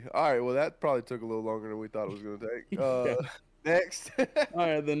Holy. All right. Well, that probably took a little longer than we thought it was going to take. Yeah. Next. all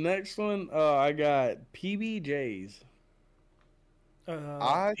right, the next one I got PBJs,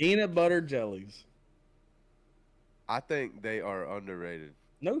 I peanut butter jellies. think they are underrated.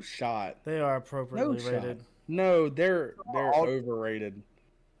 No shot. They are appropriately shot. rated. No, they're All- overrated.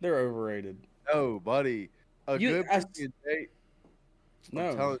 They're overrated. No, buddy. A You- good I- PB&J. I'm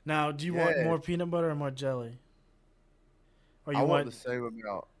No. telling- Now, do you want Yeah. more peanut butter or more jelly? Or you I want want the same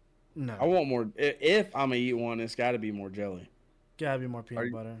amount. no? I want more. If I'm gonna eat one, it's got to be more jelly. Gotta be more Are peanut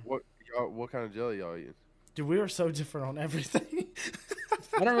you, butter. what kind of jelly y'all eating? Dude, we are so different on everything.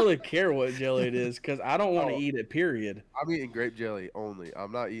 I don't really care what jelly it is because I don't want to Oh. eat it. Period. I'm eating grape jelly only.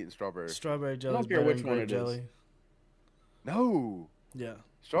 I'm not eating strawberry. Strawberry jelly. don't care better which than one grape it is. jelly. No, Yeah.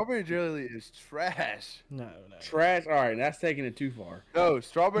 strawberry jelly is trash. No. Trash. All right, that's taking it too far. No,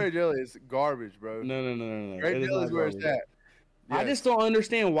 strawberry jelly is garbage, bro. No. Grape It is jelly not is where it's garbage. at. I Yes. just don't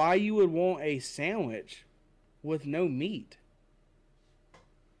understand why you would want a sandwich with no meat.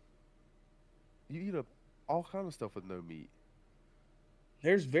 You eat all kind of stuff with no meat.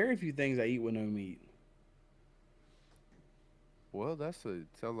 There's very few things I eat with no meat. Well,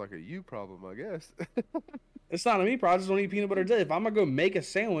 sounds like a you problem, I guess. It's not a me problem. I just don't eat peanut butter jelly. If I'm gonna go make a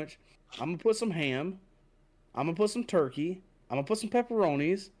sandwich, I'm gonna put some ham, I'm gonna put some turkey, I'm gonna put some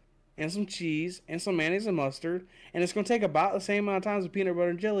pepperonis, and some cheese, and some mayonnaise and mustard, and it's gonna take about the same amount of time as peanut butter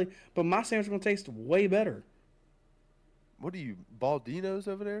and jelly. But my sandwich is gonna taste way better. What are you, Baldinos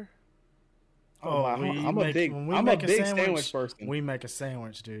over there? Oh, when I'm a we big make sandwich person. We make a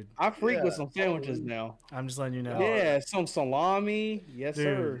sandwich, dude. I freak with Yeah. some sandwiches now. I'm just letting you know. Yeah, some salami, yes Dude.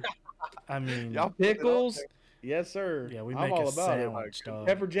 sir. I mean, Y'all put it on Pickles, there. yes sir. yeah, we I'm make all a about it. sandwich, dog.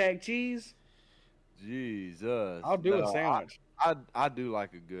 Pepper jack cheese, Jesus. I'll do No, a sandwich. I do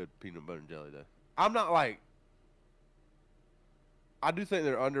like a good peanut butter and jelly though. I'm not like. I do think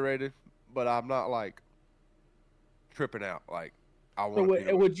they're underrated, but I'm not like tripping out. Like I So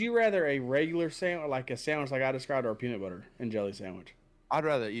want. would you rather a regular sandwich, like a sandwich like I described, or a peanut butter and jelly sandwich? I'd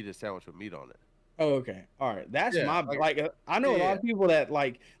rather eat a sandwich with meat on it. Oh, okay, all right. That's Yeah, my like- I know a lot yeah. of people that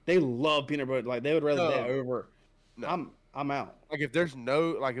like they love peanut butter, like they would rather that No. over. No. I'm out. Like if there's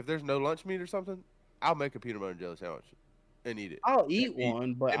no lunch meat or something, I'll make a peanut butter and jelly sandwich and eat it. I'll eat Maybe-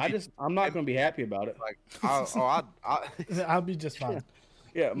 one, but maybe- I'm not going to be happy about it. Like I I'll be just fine.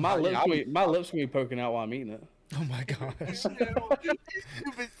 Yeah, my Yeah, lips I'll gonna be, my lips gonna be poking out while I'm eating it. Oh my gosh.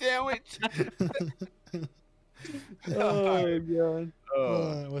 stupid sandwich. Oh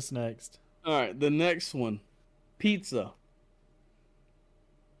god. What's next? All right, the next one, pizza.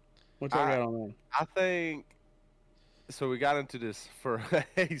 What y'all I- got on that? I think so. We got into this for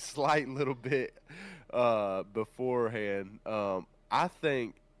a slight little bit beforehand. I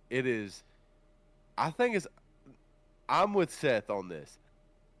think it is. I think it's. I'm with Seth on this.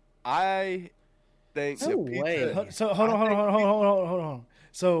 I think No that pizza- way. So hold on.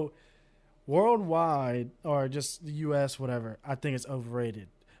 So worldwide or just the U.S. whatever, I think it's overrated.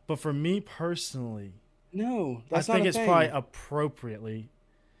 But for me personally, No, I that's think not a it's thing. probably appropriately.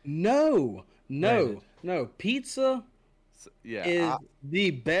 No. Rated. Pizza Yeah, is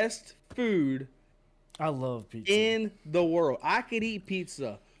the best food I love pizza. in the world. I could eat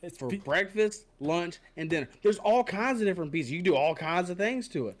pizza It's for pi- breakfast, lunch, and dinner. There's all kinds of different pizzas. You can do all kinds of things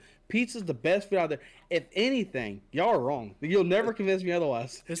to it. Pizza's the best food out there. If anything, y'all are wrong. You'll never convince me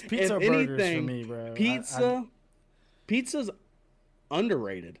otherwise. It's pizza If or burgers for anything, me, bro. Pizza's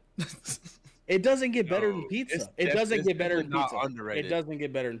underrated. It doesn't get better than No, pizza. it's It doesn't get better than definitely not pizza. underrated. It doesn't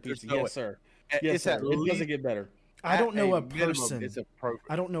get better than There's pizza. no way. Yes, sir. Yes, It's sir. at It least doesn't get better. I don't know a minimum, person. It's appropriate.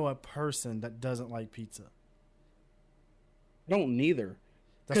 I don't know a person that doesn't like pizza. I don't neither.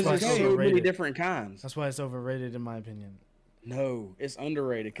 That's Because why there's it's so many overrated. different kinds. That's why it's overrated in my opinion. No, it's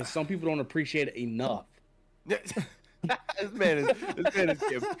underrated because some people don't appreciate it enough. this man is getting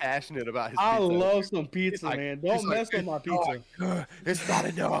passionate about his I pizza. love some pizza, like- man. he's Don't like, mess with my "It's pizza. not- It's not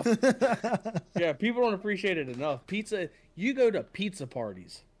enough. Yeah, people don't appreciate it enough. Pizza, you go to pizza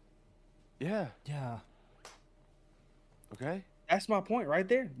parties. Yeah. Yeah. Okay. That's my point right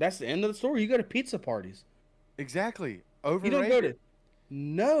there. That's the end of the story. You go to pizza parties. Exactly. You Overrated. don't go to.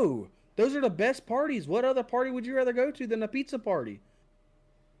 No, those are the best parties. What other party would you rather go to than a pizza party?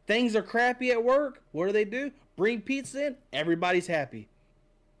 Things are crappy at work. What do? Bring pizza in. Everybody's happy.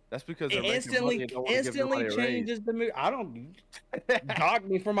 That's because It they're making money and don't wanna give instantly nobody a raise. changes the mood. I don't dock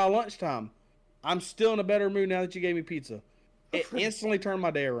me for my lunchtime. I'm still in a better mood now that you gave me pizza. It instantly turned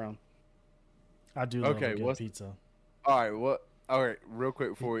my day around. I do love Okay, a good what's- pizza. All right. What? All right. Real quick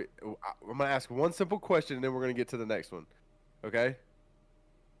before I'm gonna ask one simple question and then we're gonna get to the next one. Okay.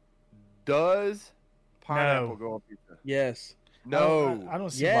 Does pineapple go on pizza? Yes. No. I don't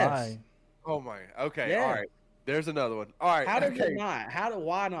see Yes. why. Oh my. Okay. Yeah. All right. There's another one. All right. How does okay. it not?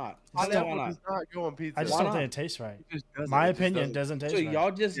 Why not? Pineapple Why not? does not go on pizza. I just Why don't not? think it tastes right. It just doesn't. My It just opinion doesn't. doesn't So taste right.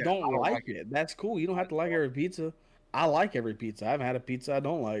 y'all just Yeah, don't I don't like like it. That's cool. You don't have to like every pizza. I like every pizza. I haven't had a pizza I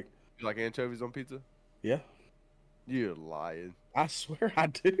don't like. You like anchovies on pizza? Yeah. You're lying. I swear I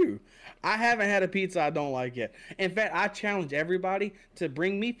do. I haven't had a pizza I don't like yet. In fact, I challenge everybody to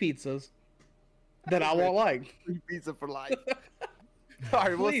bring me pizzas that I won't like. Free pizza for life. All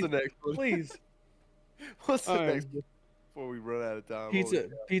right, what's the next one? Please. What's the All right. next one before we run out of time?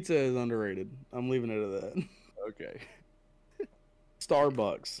 Pizza is underrated. I'm leaving it at that. Okay.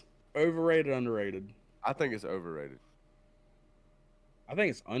 Starbucks. Overrated, underrated. I think it's overrated. I think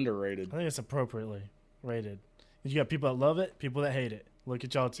it's underrated. I think it's appropriately rated. You got people that love it, people that hate it. Look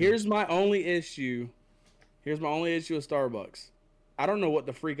at y'all too. Here's my only issue. With Starbucks. I don't know what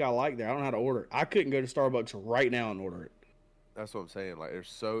the freak I like there. I don't know how to order it. I couldn't go to Starbucks right now and order it. That's what I'm saying. Like,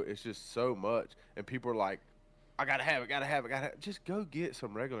 it's just so much, and people are like, I gotta have it. Just go get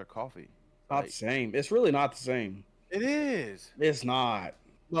some regular coffee. Not the same. It's really not the same. It is, It's not.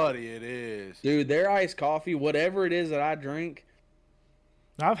 buddy. It is. Dude, their iced coffee, whatever it is that I drink,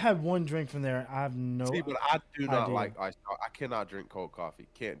 I've had one drink from there. I have no. See, but I do not idea. like iced coffee. I cannot drink cold coffee.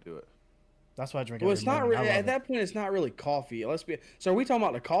 Can't do it. That's why I drink. well, every it's not morning. really I love at that point. It's not really coffee. So are we talking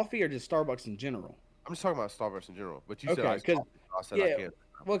about the coffee or just Starbucks in general? I'm just talking about Starbucks in general. But you Okay, said iced 'cause- coffee. So I said yeah, I can't.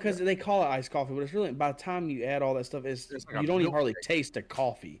 Well, because they call it iced coffee, but it's really by the time you add all that stuff, It's like a you don't even hardly milkshake. taste the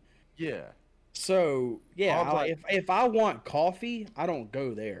coffee. Yeah. So yeah, I'm like- if I want coffee, I don't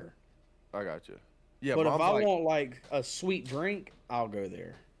go there. I got you. Yeah, But if Mom's I like, want like a sweet drink, I'll go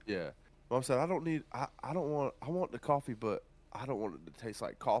there. yeah. Mom said I don't need. I want the coffee, but I don't want it to taste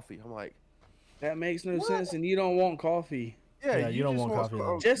like coffee. I'm like, That makes no What? sense, and you don't want coffee. yeah, Yeah, you don't just want coffee,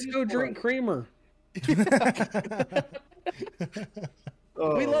 though. Just you go want- drink creamer.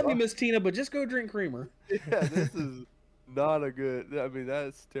 Oh, We love you, Miss Tina, but just go drink creamer. Yeah, this is not a good. I mean,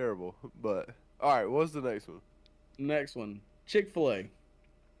 that's terrible. But all right, what's the next one? Next one, Chick-fil-A.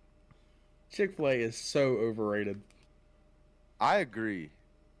 Chick-fil-A is so overrated. I agree.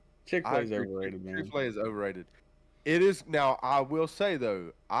 Chick-fil-A is overrated, man. Chick-fil-A is overrated. It is now. I will say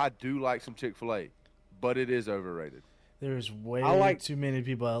though, I do like some Chick-fil-A, but it is overrated. There's way I like- too many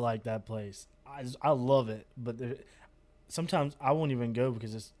people that like that place. I love it, but sometimes I won't even go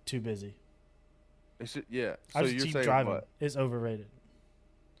because it's too busy. It's yeah. So I just you're keep saying driving. what? It's overrated.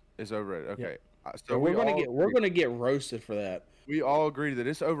 It's overrated. Okay. So So we're gonna all we're agree- gonna get roasted for that. We all agree that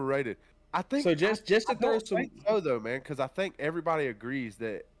it's overrated. I think So just I to throw don't some, think so though, man, because I think everybody agrees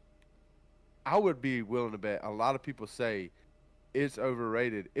that. I would be willing to bet a lot of people say it's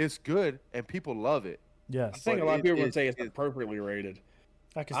overrated. It's good and people love it. I Yes, think a But lot of people it- would say it's it- appropriately rated.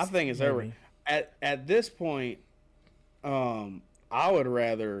 I I think it's over. At this point, I would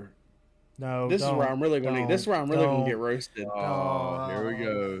rather. No, This is where I'm really gonna. This is where I'm really gonna get roasted. Oh, here we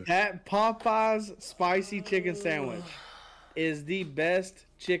go. That Popeyes spicy chicken sandwich is the best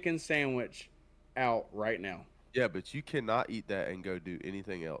chicken sandwich out right now. Yeah, but you cannot eat that and go do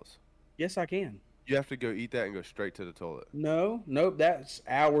anything else. Yes, I can. You have to go eat that and go straight to the toilet. Nope. That's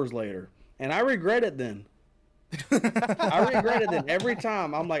hours later, and I regret it then. I regret it then every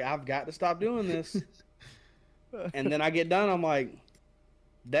time. I'm like, I've got to stop doing this. And then I get done. I'm like,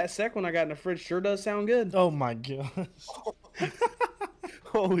 that second one I got in the fridge sure does sound good. Oh my gosh.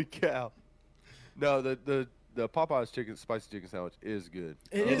 Holy cow! No, the Popeyes spicy chicken sandwich is good.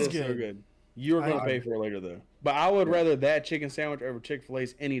 It It is is so good. good. You are going to I- pay for it later though. But I would rather that chicken sandwich over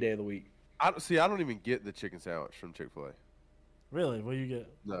Chick-fil-A's any day of the week. I don't even get the chicken sandwich from Chick-fil-A. Really? What do you get?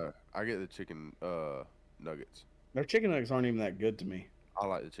 No, I get the chicken nuggets. Their chicken nuggets aren't even that good to me. I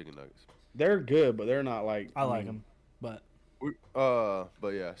like the chicken nuggets. They're good, but they're not like. I like them, but But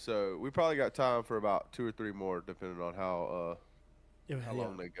yeah, so we probably got time for about 2 or 3 more, depending on how yeah.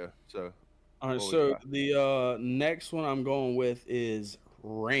 long they go. So All right, What we so got? the next one I'm going with is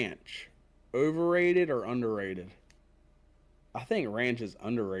ranch. Overrated or underrated? I think ranch is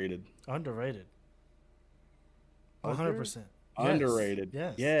underrated. underrated. Under? 100%. Underrated.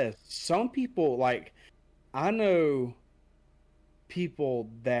 Yes. Yes. Some people like I know people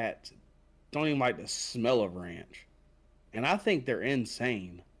that don't even like the smell of ranch. And I think they're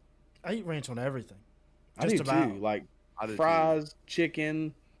insane. I eat ranch on everything. I Just do about. too. Like I do too. fries,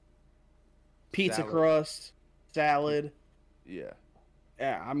 chicken, pizza Salad. crust, salad. Yeah,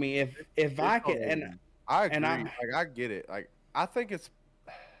 Yeah, I mean if I It's could all- and I agree. and I- Like I get it. Like I think it's.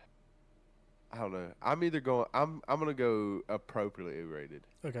 I don't know. I'm either going. I'm gonna go appropriately rated.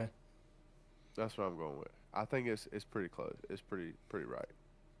 Okay. That's what I'm going with. I think it's pretty close. It's pretty right.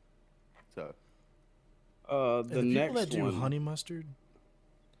 So the And the next people that do one, honey mustard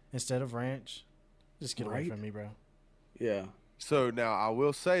instead of ranch, just get away Right? from me, bro. yeah. now I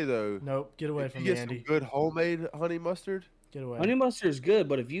will say though, Nope, get away if from you me, get some Andy. good homemade honey mustard, Get away. Honey mustard is good,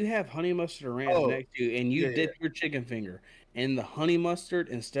 but if you have honey mustard and ranch Oh, next to you and you yeah, dip your chicken finger in the honey mustard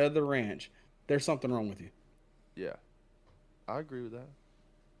instead of the ranch, there's something wrong with you. yeah, I agree with that.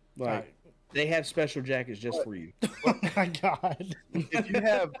 Like Alright. they have special jackets just for you. Oh my god. If you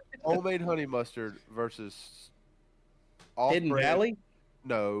have homemade honey mustard versus Hidden off-brand. Valley?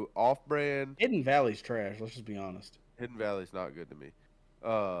 No, off-brand. Hidden Valley's trash. Let's just be honest. Hidden Valley's not good to me.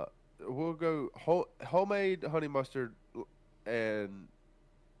 We'll go homemade honey mustard and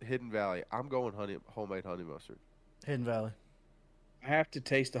Hidden Valley. I'm going homemade honey mustard. Hidden Valley. I have to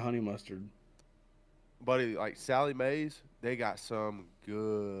taste the honey mustard. Buddy, like Sally Mae's, they got some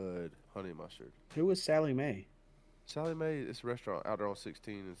good honey mustard. Who is Sally Mae? Sally Mae, it's a restaurant out there on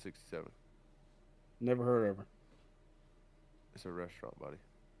 16 and 67. Never heard of her. It's a restaurant, buddy.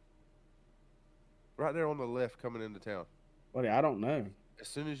 Right there on the left coming into town. Buddy, I don't know. As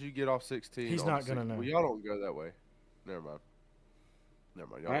soon as you get off 16. He's on not gonna 16 know. Well, y'all don't go that way. Never mind. Y'all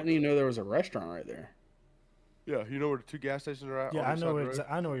I don't didn't even go know there was a restaurant right there. Yeah, you know where the two gas stations are at? Yeah, on I each know side where of the road?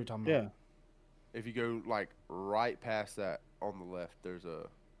 I know what you're talking about. Yeah. If you go like right past that on the left, there's a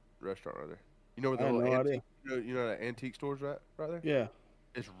restaurant right there. You know where the I had little no antique, you know that antique store's right there? Yeah.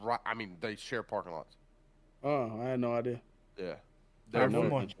 It's right. I mean, they share parking lots. Oh, I had no idea. Yeah, I they're had no one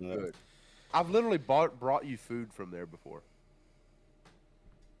more. mention of that. good. I've literally brought you food from there before.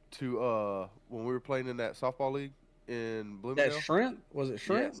 To when we were playing in that softball league in Bloomingdale. That shrimp? Was it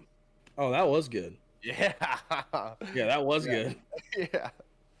shrimp? Yes. Oh, that was good. Yeah. Yeah, that was Yeah. good. Yeah.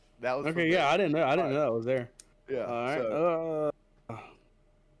 That was from Okay, yeah, there. I didn't know. I didn't know that was there. Yeah. All right. so-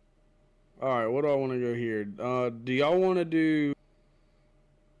 All right. What do I want to go here? Do y'all want to do?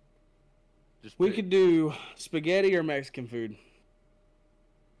 just We pick. could do spaghetti or Mexican food.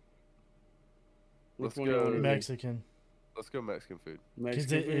 Which Let's one do you go want to do? Mexican. Let's go Mexican food. Because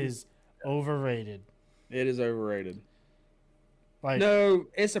Mexican it food? is overrated. It is overrated. Like, No,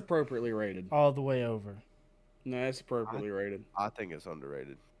 it's appropriately rated. all the way over. No, it's appropriately rated. I think it's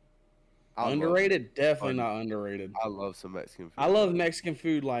underrated. I Underrated? Definitely Un- not underrated. I love some Mexican food. I love Mexican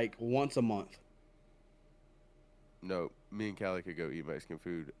food like once a month. No, me and Callie could go eat Mexican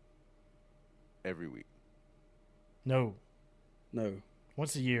food every week. No. No.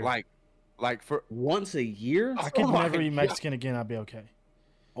 Once a year. Like for Once a year? I could Oh my never eat God. Mexican again. I'd be okay.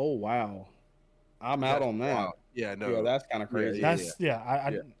 Oh, wow. I'm out on that. Wow. Yeah, no. Yeah, that's kind of crazy. Yeah,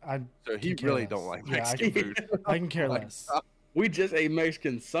 That's I so he can care really less. don't like Yeah, I Mexican can- food. I can care Like, less. We just ate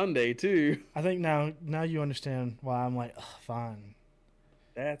Mexican Sunday, too. I think now you understand why I'm like, ugh, fine.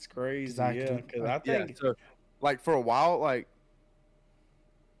 That's crazy. 'Cause I Yeah, can- because I Yeah, think so like for a while, like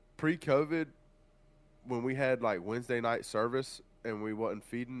pre-COVID, when we had like Wednesday night service and we wasn't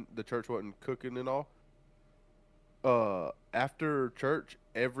feeding, the church wasn't cooking and all. After church,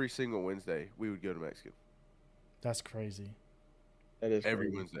 every single Wednesday we would go to Mexican. That's crazy. that is Every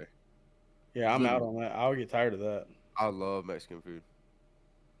crazy. Wednesday. Yeah, I'm out on that. I'll get tired of that. I love Mexican food.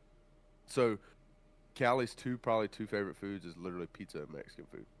 So, Callie's probably two favorite foods is literally pizza and Mexican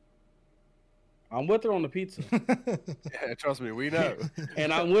food. I'm with her on the pizza, Yeah, trust me, we know.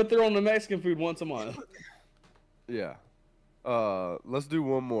 and I'm with her on the Mexican food once a month. Yeah. Let's do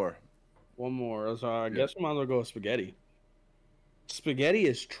one more. One more. So I guess we might as well go with spaghetti. Spaghetti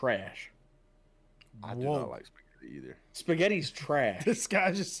is trash. I do Whoa. not like spaghetti either. Spaghetti's trash. This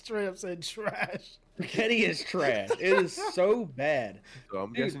guy just straight up said trash. Spaghetti is trash. It is so bad. So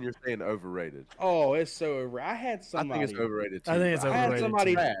I'm Dude. guessing you're saying overrated. Oh, it's so over. I had I somebody. think it's overrated too. I think it's I had overrated.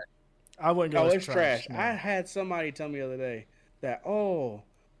 somebody. too. I wouldn't go Oh, as it's trash. no. I had somebody tell me the other day that, oh,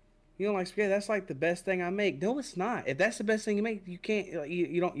 you don't like spaghetti? That's like the best thing I make. No, it's not. If that's the best thing you make, you can't.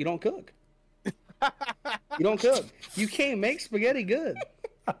 You don't cook. You don't cook. You can't make spaghetti good.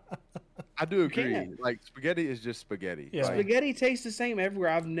 I do agree. can't. Like spaghetti is just spaghetti. Yeah. Like, Spaghetti tastes the same everywhere.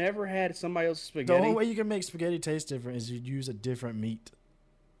 I've never had somebody else's The spaghetti. only way you can make spaghetti taste different is you use a different meat.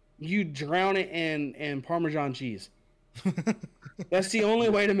 You drown it in Parmesan cheese. That's the only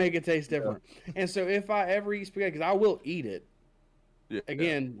way to make it taste different. And so if I ever eat spaghetti, because I will eat it, yeah.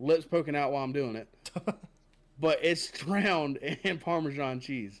 again, lips poking out while I'm doing it, but it's drowned in Parmesan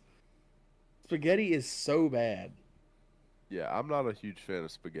cheese. Spaghetti is so bad. Yeah, I'm not a huge fan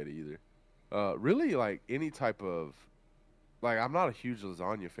of spaghetti either. Really, like any type of, like I'm not a huge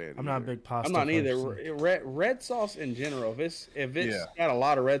lasagna fan. I'm not a either. big pasta. I'm not either. person. Red sauce in general. If it's Yeah. got a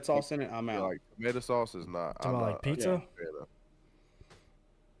lot of red sauce in it, I'm Yeah, out. like tomato sauce is not. Talking I'm about not like pizza? a fan of.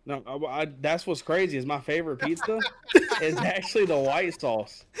 No, that's what's crazy. Is my favorite pizza is actually the white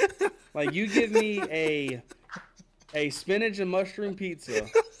sauce. Like you give me a spinach and mushroom pizza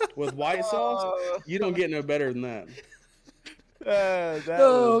with white sauce, you don't get no better than that. That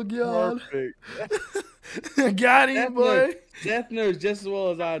Oh, was God. perfect. Got him, boy. Seth knows just as well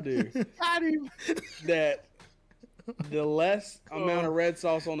as I do Got him. that the less amount of red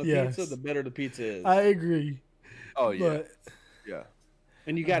sauce on the Yes. pizza, the better the pizza is. I agree. Oh yeah, But yeah.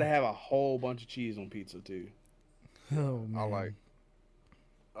 And you got to have a whole bunch of cheese on pizza too. oh man,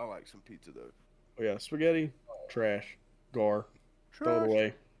 I like some pizza though. Oh, yeah, spaghetti, trash, gar, throw it Trash.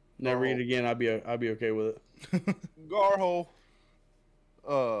 away. Never eat Oh. it again. I'd be okay with it. Garhole.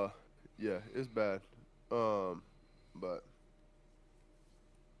 Yeah, it's bad. But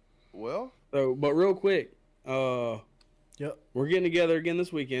well, So, but real quick, Yep. we're getting together again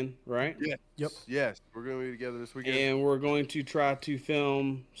this weekend, right? yes, Yep. yes, we're gonna be together this weekend. And we're going to try to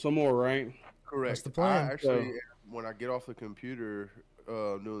film some more, right? Correct. the plan. I actually, So- when I get off the computer,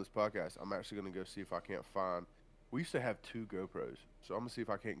 doing this podcast, I'm actually gonna go see if I can't find. We used to have 2 GoPros, so I'm gonna see if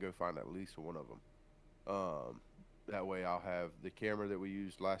I can't go find at least one of them. That way I'll have the camera that we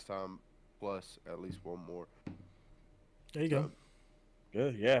used last time, plus at least one more. There you go.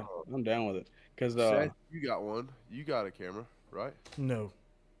 Good. Yeah, I'm down with it. Because Seth, you got one. You got a camera, right? No.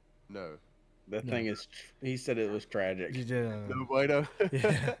 No. that No. thing is. He said it was tragic. You did. No bueno.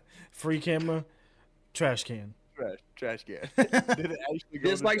 Yeah. Free camera, trash can. Trash can. Did it actually go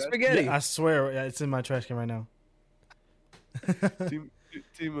Just in the like trash? spaghetti. I swear it's in my trash can right now.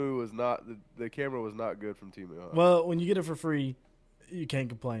 Timu was not the camera was not good from Timu. Huh? Well, when you get it for free, you can't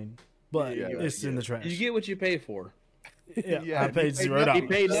complain. But Yeah, it's in the trash. You get what you pay for. yeah, Yeah, I he paid paid $0. He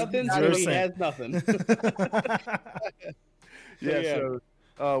paid nothing, so 0 he cent. has nothing. Yeah. Yeah.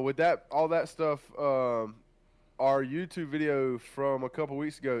 So with that, all that stuff, our YouTube video from a couple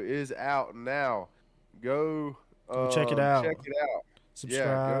weeks ago is out now. Go check it out. Check it out. Yeah,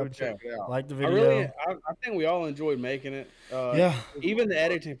 go Subscribe. check it out. Like the I video. I think we all enjoyed making it. Yeah. Even the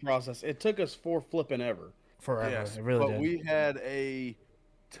editing process, it took us flipping ever. Forever. Yes, It really but did. we had a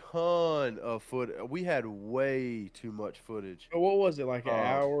ton of footage. We had way too much footage. But what was it, like an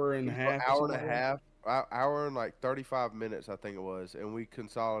hour and a It was half? an or hour and a something? half, hour and like 35 minutes, I think it was, and we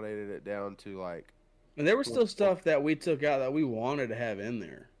consolidated it down to like, And there was still stuff that we took out that we wanted to have in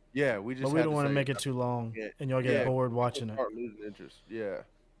there. yeah, we just. But we had don't want to say, make it too long, Yeah. and y'all get Yeah. bored watching it. Start losing interest. Yeah.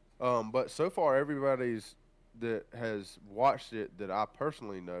 But so far, everybody's that has watched it that I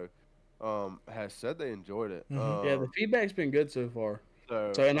personally know, has said they enjoyed it. Mhm. Yeah, the feedback's been good so far.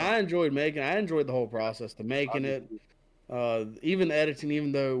 So, and I enjoyed the whole process, the making it, even the editing.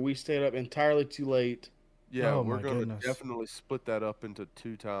 Even though we stayed up entirely too late. yeah, Oh we're my gonna goodness. definitely split that up into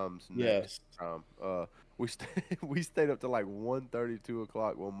 2 times next Yes, time. We stayed up to like 1:30, 2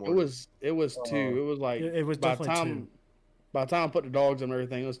 o'clock one it morning. was two. It was like It was by the definitely time by the time I put the dogs and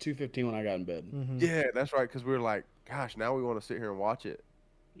everything, it was 2:15 when I got in bed. Mhm. Yeah, that's right. Because we were like, gosh, now we want to sit here and watch it.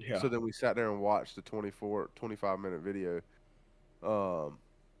 Yeah, So then we sat there and watched the 25-minute video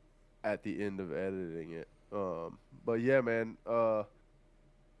at the end of editing it. But yeah, man,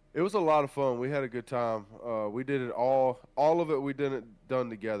 it was a lot of fun. We had a good time. We did it all of it we didn't done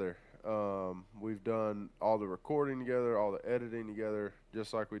together. We've done all the recording together, all the editing together,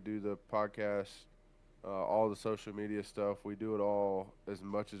 just like we do the podcast, all the social media stuff. We do it all as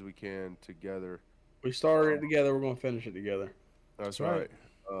much as we can together. we started it together. We're gonna finish it together. That's right.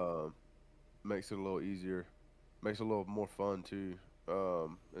 right. Makes it a little easier. Makes it a little more fun too.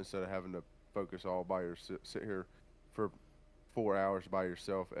 Instead of having to focus all by sit here for 4 hours by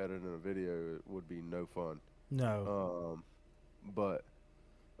yourself editing a video, it would be no fun. No. But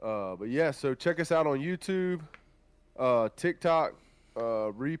yeah. So check us out on YouTube, TikTok.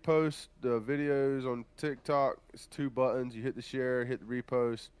 Repost the videos on TikTok. It's 2 buttons. You hit the share, hit the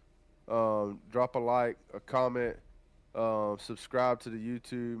repost. Drop a like, a comment. Subscribe to the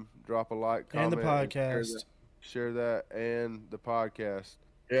YouTube. Drop a like, comment, And the podcast. share that, and the podcast.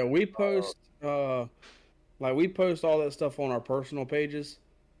 Yeah, we post we post all that stuff on our personal pages.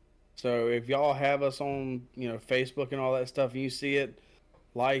 So if y'all have us on, Facebook and all that stuff, and you see it,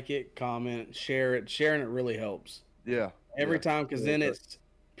 like it, comment, share it. Sharing it really helps Yeah. every yeah. time, because really then does. it's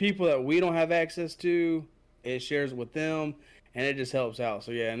people that we don't have access to. It shares with them, and it just helps out.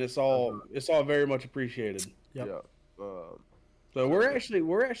 So yeah, and it's all very much appreciated. Yep. Yeah. So we're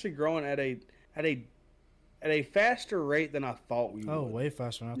actually growing at a faster rate than I thought we would. Oh, way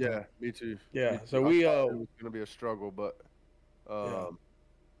faster than I Yeah. thought. Me too. Yeah, Me too. so I we, thought it was gonna be a struggle, but Yeah.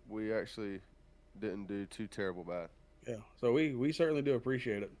 we actually didn't do too terrible bad. Yeah, so we certainly do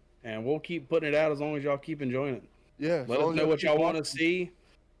appreciate it, and we'll keep putting it out as long as y'all keep enjoying it. Yeah. Let us know what y'all want to see,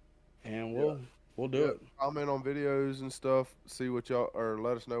 and we'll do it. Comment on videos and stuff. See what y'all, or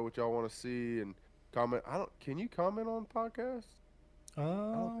let us know what y'all want to see, and comment. Can you comment on podcasts?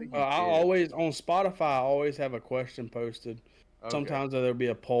 think- I always on Spotify. I always have a question posted. Okay, Sometimes there'll be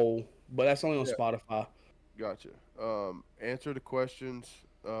a poll, but that's only on Yeah. Spotify. Gotcha. Answer the questions.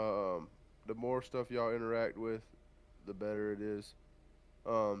 The more stuff y'all interact with, the better it is.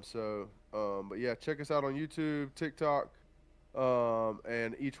 But yeah, check us out on YouTube, TikTok,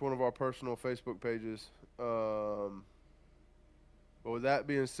 and each one of our personal Facebook pages. But with that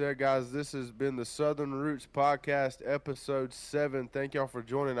being said, guys, this has been the Southern Roots Podcast, episode 7. Thank y'all for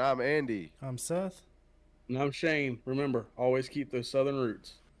joining. I'm Andy. I'm Seth. And I'm Shane. Remember, always keep those Southern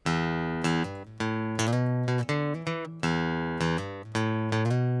roots.